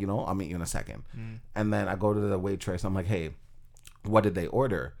keys. I'm like, I'll meet you in a second. And then I go to the waitress. I'm like, hey, what did they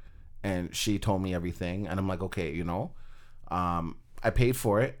order? And she told me everything. And I'm like, okay, paid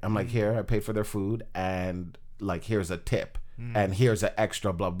for it. I'm like, here, I paid for their food, and like, here's a tip. And here's an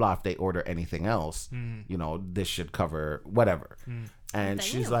extra blah blah if they order anything else, you know, this should cover whatever. And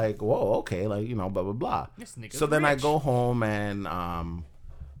she's like, whoa, okay, like, you know, blah blah blah. So then I go home and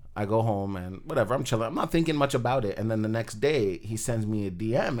whatever, I'm chilling, I'm not thinking much about it. And then the next day he sends me a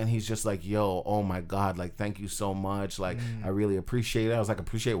DM and he's just like, yo, oh my god, like, thank you so much, like, I really appreciate it. I was like,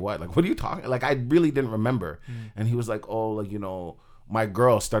 appreciate what? Like, what are you talking, like, I really didn't remember. And he was like, oh, like, you know, my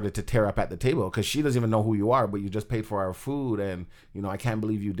girl started to tear up at the table because she doesn't even know who you are, but you just paid for our food, and you know, I can't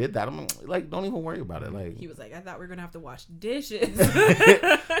believe you did that. I'm like, don't even worry about it. Like, he was like, I thought we were gonna have to wash dishes.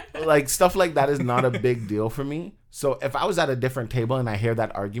 like, stuff like that is not a big deal for me. So if I was at a different table and I hear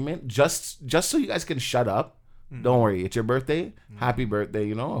that argument, just so you guys can shut up, don't worry, it's your birthday. Happy birthday,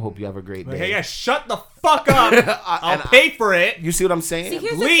 you know, I hope you have a great day. Hey, yeah, shut the fuck up. I'll pay for it. You see what I'm saying? See,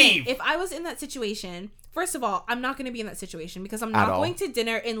 here's Leave. the thing. If I was in that situation, first of all, I'm not going to be in that situation because I'm not going to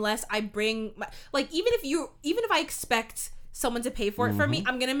dinner unless I bring my, like, even if I expect someone to pay for it for me,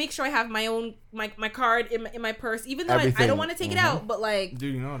 I'm gonna make sure I have my own my card in my purse, even though I don't want to take it out, but like,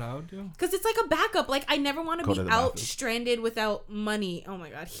 dude, you know what I would do? Because it's like a backup. Like, I never want to be out stranded without money. Oh my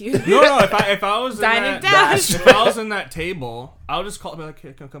god, Hugh. No, if I was Dine in that, if I was in that table, I'll just call and be like,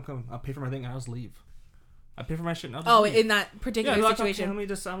 hey, come, I'll pay for my thing and I'll just leave. I pay for my shit. And I'll just leave. In that particular situation. Let me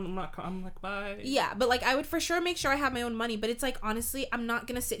just. I'm like, bye. Yeah, but like, I would for sure make sure I have my own money. But it's like, honestly, I'm not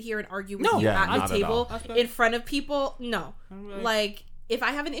gonna sit here and argue with you at the table in front of people. No, like, if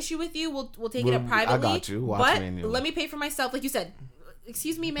I have an issue with you, we'll take it up privately. I got you. Let me pay for myself, like you said.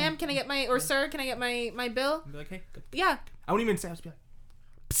 Excuse me, ma'am, can I get my, or sir, can I get my bill? Be like, hey, yeah. I won't even say. I'll just be like,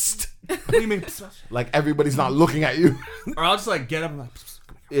 psst. What do you mean? Like, everybody's not looking at you. Or I'll just like get up and like, psst,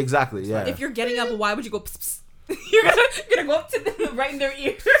 exactly, yeah. If you're getting up, why would you go? Psst, psst? You're gonna go up to them right in their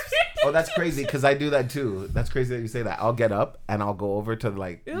ear. Oh, that's crazy, because I do that too. That's crazy that you say that. I'll get up and I'll go over to,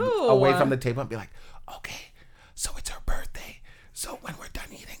 like, away from the table and be like, okay, so it's her birthday, so when we're done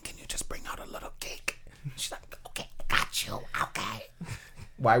eating, can you just bring out a little cake? She's like, okay, got you, okay.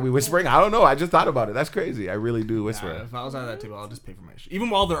 Why are we whispering? I don't know. I just thought about it. That's crazy. I really do whisper. If I was at that table, I'll just pay for my shit. Even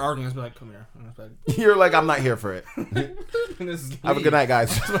while they're arguing, I'll be like, come here. Like, you're like, I'm not here for it. Have a good night,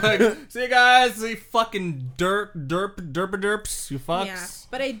 guys. Like, see you guys. See fucking derps. You fucks. Yeah,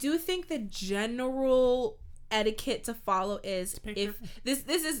 but I do think the general etiquette to follow is, if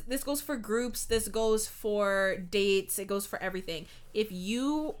this goes for groups, this goes for dates, it goes for everything. If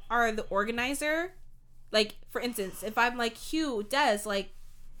you are the organizer, like, for instance, if I'm like, Hugh, Des, like,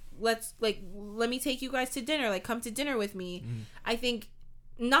 let me take you guys to dinner, like, come to dinner with me. I think,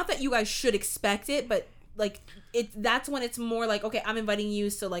 not that you guys should expect it, but like, that's when it's more like, okay, I'm inviting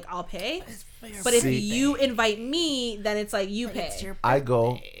you, so like, I'll pay. But if you invite me, then it's like, you pay. I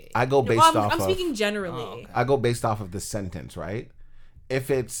go based off. I'm speaking generally. Okay. I go based off of the sentence, right?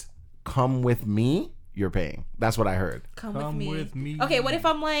 If it's come with me, you're paying. That's what I heard. Come with me. Okay, what if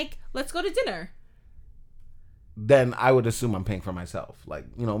I'm like, let's go to dinner? Then I would assume I'm paying for myself. Like,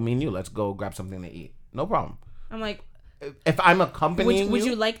 you know, me and you, let's go grab something to eat. No problem. I'm like, if I'm accompanying would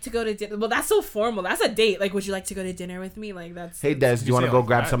you like to go to dinner? Well, that's so formal. That's a date. Like, would you like to go to dinner with me? Like, that's... Hey, Des, do you want to go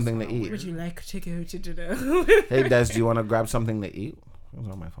grab something to eat? Would you like to go to dinner? Hey, Des, do you want to grab something to eat? It was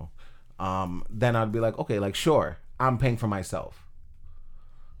on my phone. Then I'd be like, okay, like, sure, I'm paying for myself.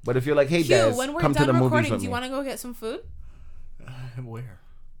 But if you're like, hey, Des, come to the movies with me. Do you want to go get some food? Where?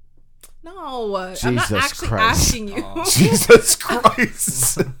 No, Jesus I'm not actually Christ. asking you. Jesus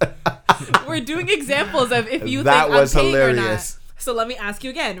Christ. We're doing examples of if you that think was I'm paying hilarious. or not. So let me ask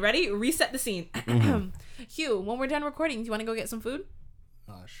you again. Ready? Reset the scene. Hugh, when we're done recording, do you want to go get some food?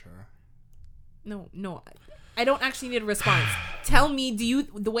 Sure. No. I don't actually need a response. Tell me,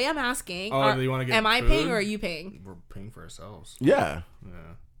 the way I'm asking, do you want to get am I food? paying or are you paying? We're paying for ourselves. Yeah.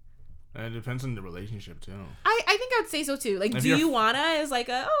 And it depends on the relationship too. I think I would say so too. Like, do you wanna is like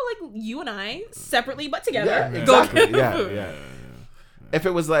like you and I separately but together. Yeah, Go exactly. get food. Yeah. If it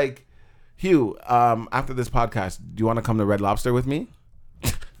was like, Hugh, after this podcast, do you want to come to Red Lobster with me?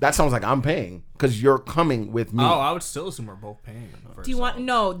 That sounds like I'm paying because you're coming with me. Oh, I would still assume we're both paying. Do you want?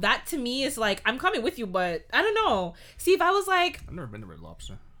 No, that to me is like, I'm coming with you, but I don't know. See, if I was like, I've never been to Red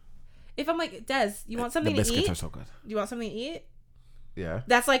Lobster. If I'm like, Des, you want something to eat? The biscuits are so good. Do you want something to eat? Yeah.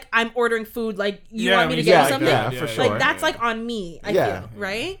 That's like, I'm ordering food. Like, you want me to get you something? Yeah, for sure. Like, that's like on me, I feel,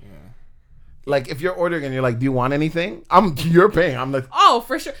 right? Yeah. Like, if you're ordering and you're like, do you want anything? You're paying. I'm like, oh,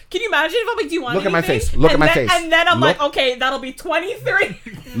 for sure. Can you imagine if I'm like, do you want look anything? at my face. Look at my face. And then I'm like, okay, that'll be 23.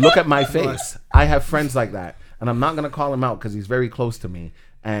 Look at my face. I have friends like that. And I'm not going to call him out because he's very close to me.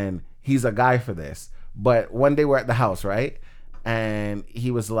 And he's a guy for this. But one day we're at the house, right? And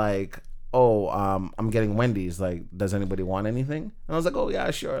he was like, oh, I'm getting Wendy's. Like, does anybody want anything? And I was like, oh yeah,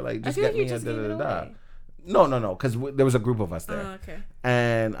 sure. Like, just feel get like you me just a gave it da-da-da-da. away. No, because there was a group of us there. Oh, okay.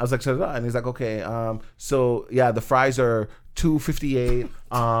 And I was like, da-da-da. And he's like, okay, so yeah, the fries are $2.58.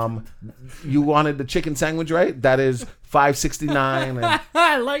 You wanted the chicken sandwich, right? That is $5.69. And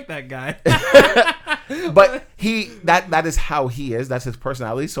I like that guy. but that is how he is. That's his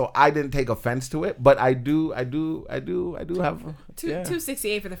personality. So I didn't take offense to it. But I do have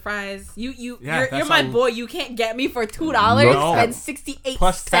 $2.68 for the fries. Yeah, You're that's my all- boy. You can't get me for $2 No. and 68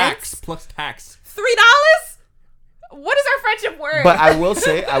 plus tax. cents. Plus tax. $3. What is our friendship worth? But I will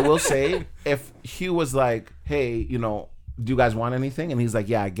say, if Hugh was like, hey, you know, do you guys want anything? And he's like,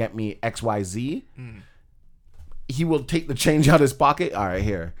 yeah, get me XYZ. He will take the change out of his pocket. All right,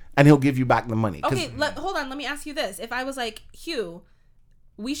 here. And he'll give you back the money. Okay, hold on. Let me ask you this. If I was like, Hugh,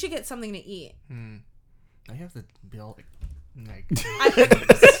 we should get something to eat. I have to be all like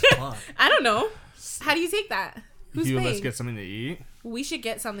I don't know. How do you take that? Who's Hugh, paying? let's get something to eat. We should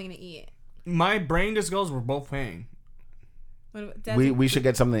get something to eat. My brain just goes, we're both paying. we should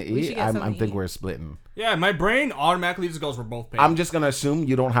get something to We eat. should get something I to think eat. we're splitting. Yeah, my brain automatically just goes, we're both paying. I'm just going to assume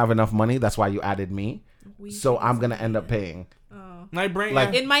you don't have enough money. That's why you added me. So I'm going to end up paying. My brain,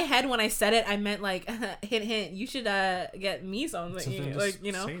 Like- In my head, when I said it, I meant like, hint, hint. You should get me something to Something eat. just Like,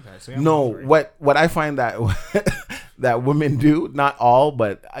 you know. say that. Say I'm No, hungry. what I find that that women do, not all,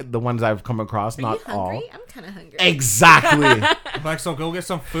 but the ones I've come across, Are not you hungry? all. I'm kind of hungry. Exactly. I'm like, so go get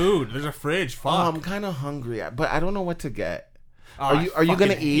some food. There's a fridge. Fuck. I'm kind of hungry, but I don't know what to get. Oh, are I you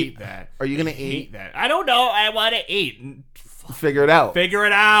gonna fucking eat? hate that? Are you gonna I hate eat? that. I don't know. I want to eat. Figure it out. Figure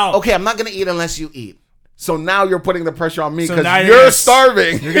it out. Okay, I'm not gonna eat unless you eat. So now you're putting the pressure on me So because now you're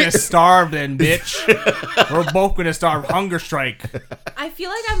starving. You're gonna starve then, bitch. We're both gonna starve. Hunger strike. I feel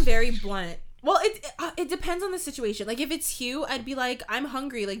like I'm very blunt. Well, it depends on the situation. Like, if it's Hugh, I'd be like, I'm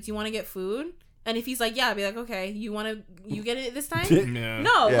hungry. Like, do you want to get food? And if he's like, yeah, I'd be like, okay, you get it this time? Yeah.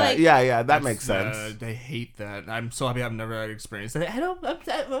 No, yeah, like, yeah, that makes sense. They hate that. I'm so happy I've never had experience that.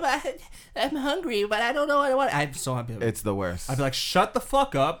 I'm hungry, but I don't know what I want. I'm so happy. It's the worst. I'd be like, shut the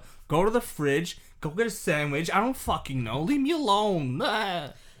fuck up. Go to the fridge. Go get a sandwich. I don't fucking know. Leave me alone.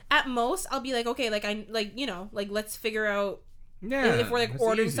 at most, I'll be like, okay, let's figure out. Yeah. If we're like that's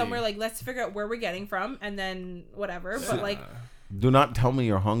ordering easy. somewhere, like let's figure out where we're getting from, and then whatever. But like, Do not tell me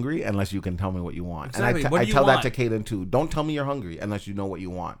you're hungry unless you can tell me what you want. Exactly. And What I do you tell that want? to Kaden too. Don't tell me you're hungry unless you know what you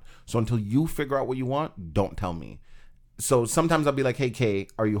want. So until you figure out what you want, don't tell me. So sometimes I'll be like, hey, Kay,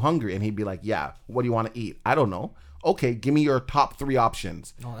 are you hungry? And he'd be like, yeah. What do you want to eat? I don't know. Okay, give me your top 3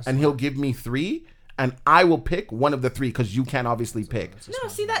 options. Oh, that's and he'll give me 3, and I will pick one of the 3 because you can't obviously pick. no,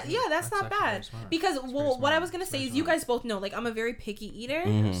 see that? Yeah, that's not actually bad. very smart. Because That's well, very what smart. I was gonna say Very is, you smart. guys both know, like, I'm a very picky eater,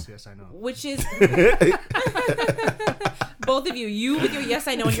 Yes, I know. which is both of you with your yes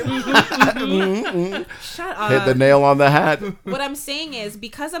I know and your shut up. Hit the nail on the hat. What I'm saying is,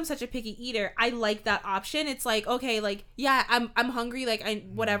 because I'm such a picky eater, I like that option. It's like, okay, like, yeah, I'm hungry, like, I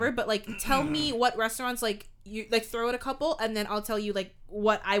whatever, but like, tell me what restaurants, like, you like, throw it a couple, and then I'll tell you like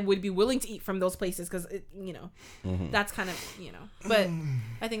what I would be willing to eat from those places, because that's kind of but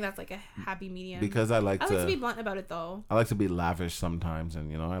I think that's like a happy medium. Because I like to be blunt about it though. I like to be lavish sometimes,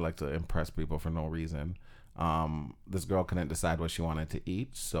 and I like to impress people for no reason. This girl couldn't decide what she wanted to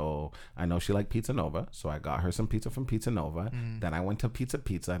eat, so I know she liked Pizza Nova, so I got her some pizza from Pizza Nova. Then I went to Pizza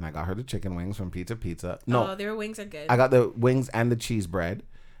and I got her the chicken wings from Pizza. No, Their wings are good. I got the wings and the cheese bread,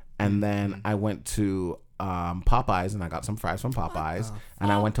 and then I went to Popeyes and I got some fries from Popeyes,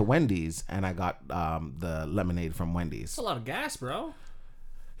 and I went to Wendy's and I got the lemonade from Wendy's. That's a lot of gas, bro.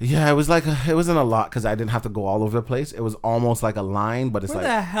 Yeah, it was like it wasn't a lot because I didn't have to go all over the place. It was almost like a line, but it's Where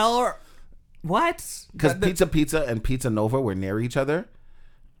like the hell are... What? because Pizza and Pizza Nova were near each other,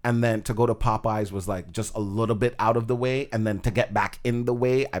 and then to go to Popeyes was like just a little bit out of the way, and then to get back in the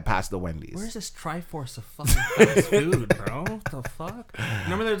way, I passed the Wendy's. Where's this Triforce of fucking fast food, bro? What the fuck?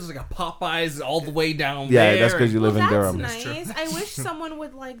 Remember there's like a Popeyes all the way down Yeah, there? that's because you live in that's Durham. nice. I wish someone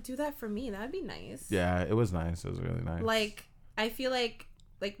would like do that for me. That'd be nice. Yeah, it was nice. It was really nice. Like, I feel like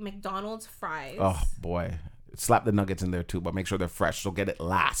McDonald's fries. Oh boy, slap the nuggets in there too, but make sure they're fresh. So get it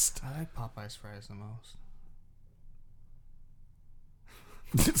last. I like Popeyes fries the most.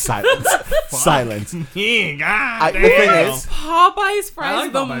 Silence. Silence. Yeah, God The thing is, Popeyes fries,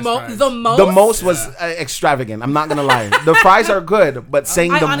 like Popeyes fries. the most. the most was extravagant. I'm not gonna lie. The fries are good, but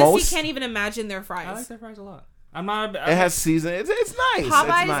saying I the honestly most, can't even imagine their fries. I like their fries a lot. I'm not. it has season. It's nice. Popeyes,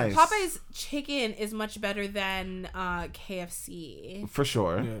 It's nice. Popeyes chicken is much better than KFC. For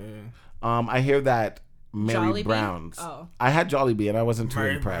sure. Yeah. I hear that Mary Jollibee? Brown's. Oh. I had Jollibee and I wasn't too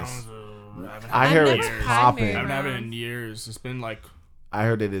Mary impressed. Brown's, I hear I've it's never had Mary popping. I haven't had it Brown's. in years. It's been like I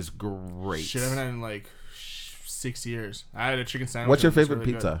heard it is great. Shit, I haven't had it in like 6 years. I had a chicken sandwich. What's your and it's favorite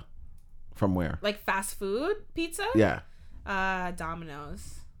really pizza? From where? Like fast food pizza? Yeah.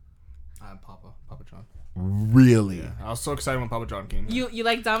 Domino's. Good. Papa John. Really? Yeah, I was so excited when Papa John came. You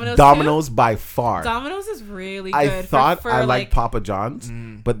like Domino's? Domino's too? by far. Domino's is really good. I thought for I like liked Papa John's,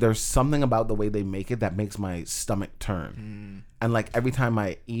 but there's something about the way they make it that makes my stomach turn. And like every time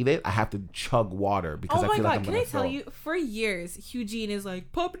I eat it, I have to chug water because Oh I my feel god! like I'm Can gonna I tell throw. you? For years, Eugene is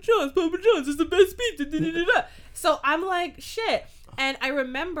like Papa John's is the best pizza. Da, da, da, da. So I'm like shit. And I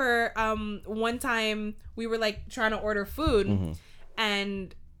remember one time we were like trying to order food,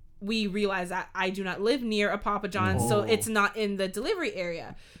 and we realized that I do not live near a Papa John's, so it's not in the delivery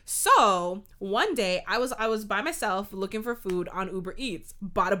area. So one day I was by myself looking for food on Uber Eats.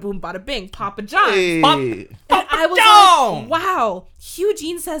 Bada boom, bada bing, Papa John's. Hey. And I was like, wow,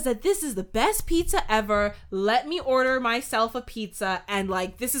 Eugene says that this is the best pizza ever. Let me order myself a pizza, and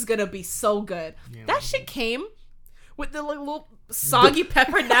like this is gonna be so good. That shit came with the little soggy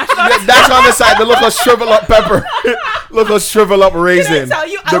pepper dash. That's on the side. The little shrivel up pepper, little shrivel up raisin. tell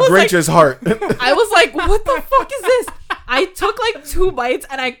you, I the was like- Grinch's heart. I was like, what the fuck is this? I took like 2 bites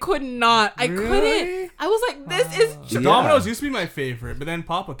and I could not. I couldn't. I was like, this is Yeah. Domino's used to be my favorite, but then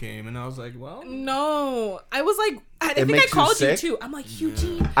Papa came, and I was like, well, no. I was like, I think I makes you called you sick? too. I'm like,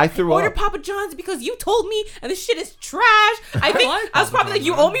 Eugene, I threw order up. Papa John's because you told me, and this shit is trash. I think like I was Papa probably like, John's,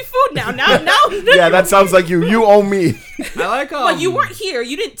 you man. owe me food now. Now. Yeah, that sounds like you. You owe me. I like. But you weren't here.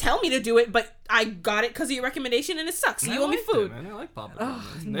 You didn't tell me to do it, but I got it because of your recommendation, and it sucks. So you owe me food. Man. I like Papa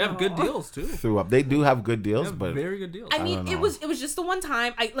John's. They have good deals too. Threw up. They do have good They deals, have but very good deals. I mean, don't it know. was just the one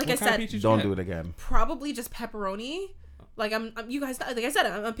time. I What kind of said, pizza did you don't get? do it again. probably just pepperoni. Like I'm you guys, like I said,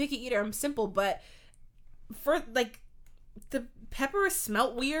 I'm a picky eater. I'm simple, but for like the pepper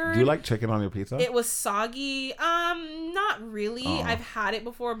smelt weird. Do you like chicken on your pizza? It was soggy. Not really. Oh. I've had it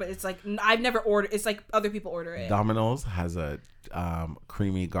before, but it's like I've never ordered. It's like other people order it. Domino's has a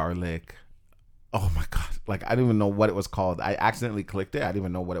creamy garlic. Oh my god! Like I didn't even know what it was called. I accidentally clicked it. I didn't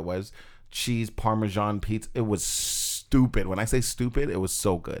even know what it was. Cheese Parmesan pizza. It was stupid. When I say stupid, it was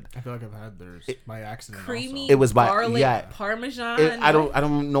so good. I feel like I've had theirs by accident. Creamy. It was by- garlic yeah. Parmesan. I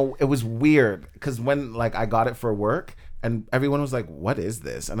don't know. It was weird because when like I got it for work and everyone was like, "What is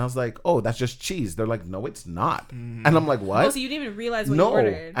this?" And I was like, "Oh, that's just cheese." They're like, "No, it's not." And I'm like, "What?" Oh, so you didn't even realize what you No,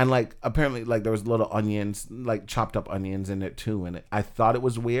 ordered. and like apparently like there was little onions, like chopped up onions in it too, and I thought it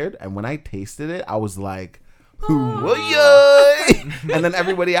was weird. And when I tasted it, I was like, "Yay!" And then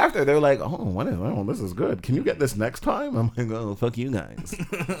everybody after they're like, "Oh, this is good. Can you get this next time?" I'm like, "Oh, fuck you guys."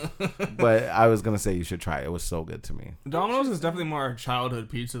 But I was gonna say you should try it. It was so good to me. Domino's is definitely more childhood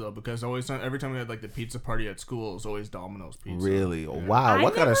pizza though, because every time we had like the pizza party at school, it was always Domino's pizza. Really? Wow. I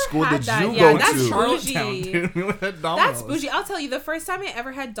what kind of never school had did that. you Yeah, go that's to? Charlottetown, bougie. dude. We went at Domino's. That's bougie. I'll tell you, the first time I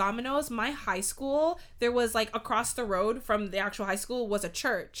ever had Domino's, my high school, there was like across the road from the actual high school was a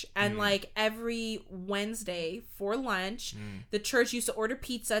church. And like every Wednesday for lunch, the church used to order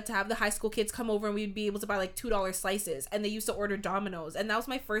pizza to have the high school kids come over and we'd be able to buy like $2 slices. And they used to order Domino's. And that was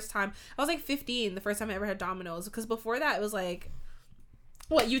my first time. I was like 15 the first time I ever had Domino's. Because before that, it was like,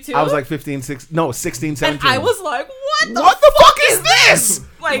 what, you too? I was like 16, 17. and I was like, what the fuck is this?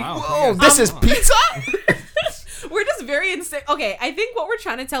 like, Wow. Oh, this is pizza? we're just very insane. Okay, I think what we're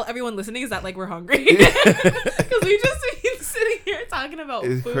trying to tell everyone listening is that like we're hungry because we just been sitting here talking about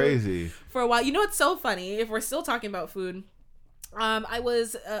It's food crazy. for a while. You know what's so funny? If we're still talking about food, I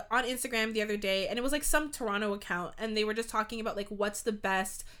was on Instagram the other day, and it was like some Toronto account, and they were just talking about like what's the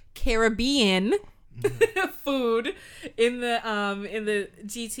best Caribbean food in the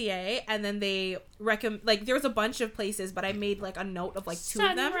GTA, and then they recommend like there was a bunch of places, but I made like a note of like 2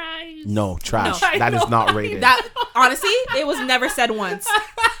 of them. No, trash. No. That is not rated. That honestly, it was never said once.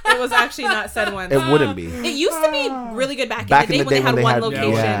 It was actually not said once. It wouldn't be. It used to be really good back Back in the day when they had one Yeah,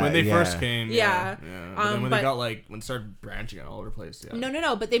 location. when they Yeah. first came. Yeah. But then when but- they got like when they started branching out all over the place. Yeah.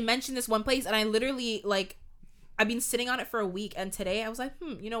 No, but they mentioned this one place, and I literally like, I've been sitting on it for a week, and today I was like,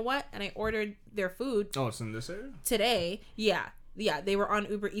 you know what? And I ordered their food Oh, it's in this area. today. Yeah, they were on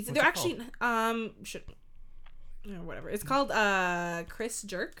Uber Eats. They're it actually whatever. It's called Chris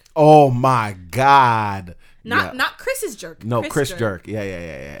Jerk. Oh my god. Not Yeah. not Chris's Jerk. No, Chris Jerk. Yeah.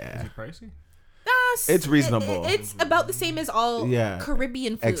 Is it pricey? It's reasonable. It's about the same as all Yeah.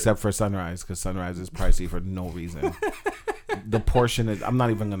 Caribbean food. Except for Sunrise, because Sunrise is pricey for no reason. The portion is. I'm not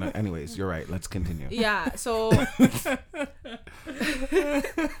even gonna. Anyways, you're right. Let's continue. Yeah, so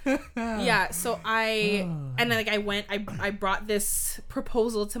I brought this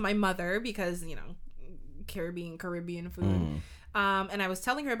proposal to my mother because, you know, Caribbean food. And I was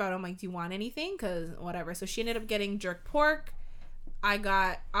telling her about it. I'm like, do you want anything? Because whatever. So she ended up getting jerk pork, I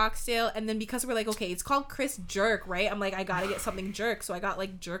got oxtail, and then because we're like, okay, it's called Chris Jerk, right? I'm like, I gotta get something jerk, so I got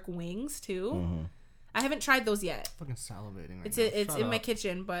like jerk wings too. Mm-hmm. I haven't tried those yet. Fucking salivating. It's in my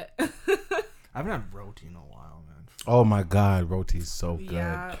kitchen, but I haven't had roti in a while, man. Oh my god, roti's so good.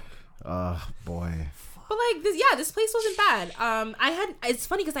 yeah. Boy. But like this place wasn't bad. It's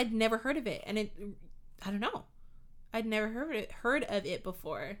funny because I'd never heard of it, and I don't know, I'd never heard of it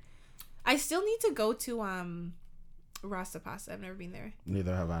before. I still need to go to Rasta Pasta. I've never been there.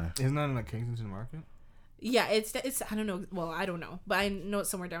 Neither have I. Isn't that in like Kensington Market? Yeah, it's I don't know. Well, I don't know, but I know it's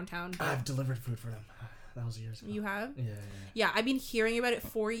somewhere downtown. But I've delivered food for them. That was years ago. you have? Yeah. Yeah, I've been hearing about it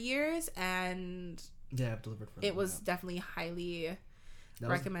for years, and Yeah, I've delivered for them. it was definitely highly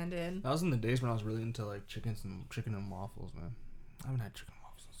recommended. That was in the days when I was really into like chicken and waffles, man. I haven't had chicken and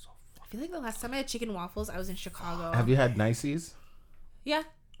waffles in so I feel like the last time I had chicken waffles, I was in Chicago. Have you had Nicey's? Yeah.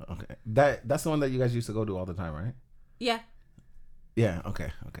 Okay. That's the one that you guys used to go to all the time, right? Yeah. Yeah.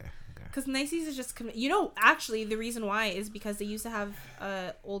 Okay. Because Nicey's is just... actually, the reason why is because they used to have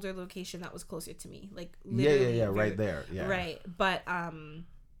a older location that was closer to me. Like, literally... Yeah. Right there. Yeah. Right. But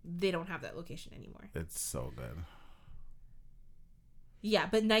they don't have that location anymore. It's so good. Yeah,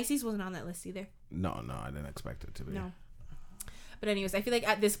 but Nicey's wasn't on that list either. No, I didn't expect it to be. No. But anyways, I feel like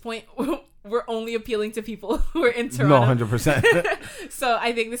at this point, we're only appealing to people who are in Toronto. No, 100%. So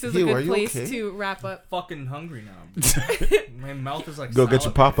I think this is a Hugh, good are you place okay? to wrap up. fucking hungry now. My mouth is like Go get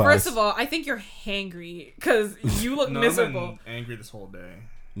your Popeyes. First of all, I think you're hangry because you look miserable. I've been angry this whole day.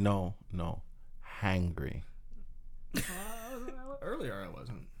 No. Hangry. Earlier I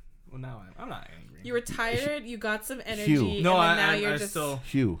wasn't. Well, now I'm not angry. You were tired. You got some energy. Hugh. No, and then now I you're just still.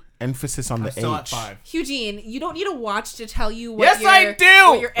 Hugh, emphasis on I'm the still H. at 5. Eugene, you don't need a watch to tell you what Yes, your, I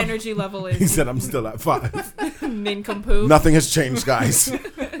do! what your energy level He is. said I'm still at 5. Nincompoop. Nothing has changed, guys.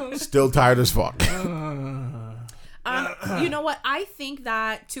 Still tired as fuck. You know what? I think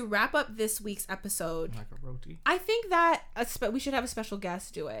that to wrap up this week's episode, Like a roti. I think that we should have a special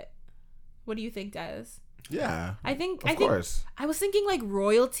guest do it. What do you think, Des? Yeah. Of course. I was thinking like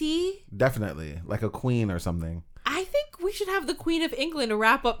royalty. Definitely. Like a queen or something. I think we should have the Queen of England to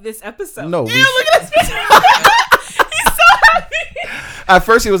wrap up this episode. No. Yeah, look at this. He's so happy. At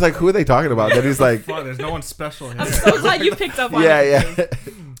first he was like, who are they talking about? Then he's like, Fuck, there's no one special here. I'm so glad you picked up on it. yeah.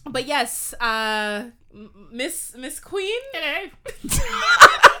 But yes, Miss Queen. Hello.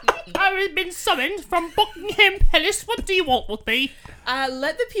 I've been summoned from Buckingham Palace. What do you want with me?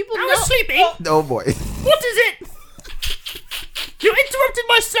 Let the people I know. was sleeping. Oh boy. What is it? You interrupted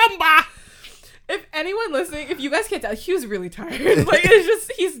my slumber. If anyone listening, if you guys can't tell, Hugh's really tired. Like, it's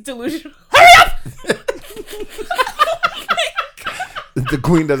just, he's delusional. Hurry up! The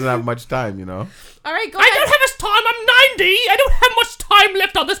queen doesn't have much time, you know? All right, go I ahead. don't have much time. I'm 90. I don't have much time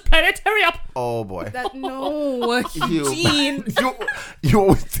left on this planet. Hurry up. Oh boy. No, You- Eugene. you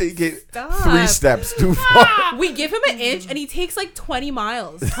always take it Stop. 3 steps too far. We give him an inch and he takes like 20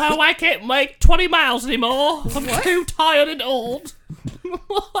 miles. Oh, I can't make 20 miles anymore. I'm too tired and old.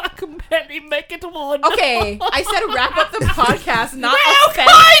 I can barely make it one. Okay, I said wrap up the podcast, not Well, offend.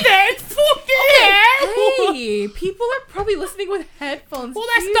 bye then. Fucking hell. Hey, people are probably listening with headphones. Well,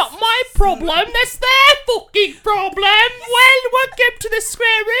 that's Jeez. not my problem. That's their fucking problem. Well, welcome to the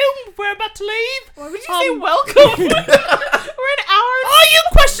square room. We're about to leave. Why would you say welcome? We're an hour. Are you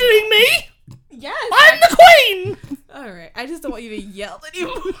questioning me? Yes. I'm the queen. All right. I just don't want you to yell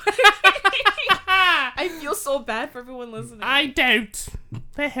anymore. I feel so bad for everyone listening. I don't.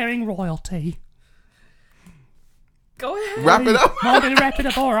 They're hearing royalty. Go ahead. Wrap it up. I'm going to wrap it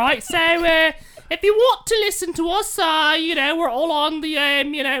up, all right? So, if you want to listen to us, we're all on the,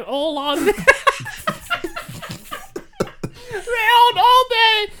 all on... We're on all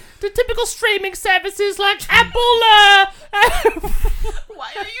the typical streaming services like Apple,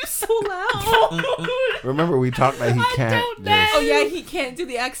 Why are you so loud? Remember, we talked that he can't. don't know. Oh yeah, he can't do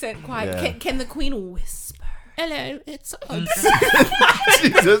the accent quiet. Yeah. Can the queen whisper? Hello, it's...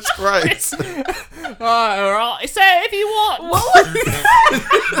 Jesus Christ. all right, so if you want... What was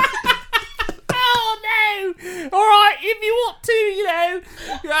Oh no! Alright, if you want to,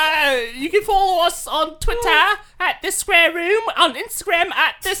 you can follow us on Twitter at The Square Room, on Instagram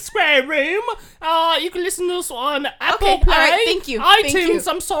at The Square Room. You can listen to us on Apple Okay, Play, alright, thank you, iTunes, thank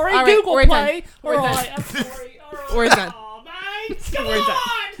you. I'm sorry, Alright, Google we're done. Play. We're Alright, done. I'm sorry. Alright. We're done. Oh, man, come We're done.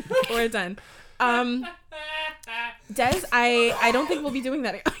 on! We're done. Des, I don't think we'll be doing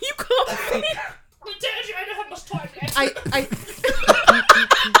that. Are you coughing? I told you I don't have much time left.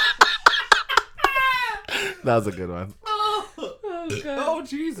 That was a good one. Oh god. Oh,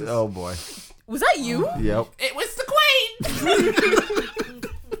 Jesus. Oh boy. Was that you? Yep. It was the Queen!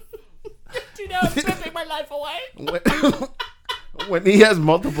 Do you know I'm stripping my life away? When he has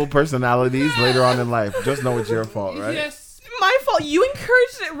multiple personalities later on in life, just know it's your fault, right? Yes. My fault. You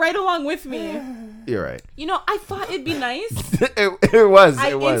encouraged it right along with me. You're right. You know, I thought it'd be nice. It was. I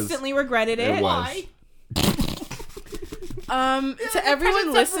It was. instantly regretted it. It was. Why? To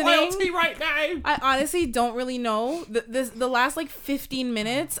everyone Presence of royalty listening, right now. I honestly don't really know. The last like 15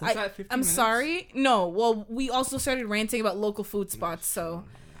 minutes. Was that 15 I'm minutes? sorry. No. Well, we also started ranting about local food spots. So,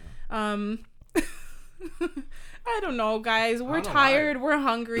 I don't know, guys. We're don't know tired. We're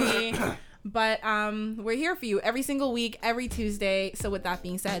hungry. But we're here for you every single week, every Tuesday. So with that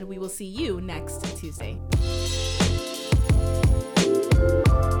being said, we will see you next Tuesday.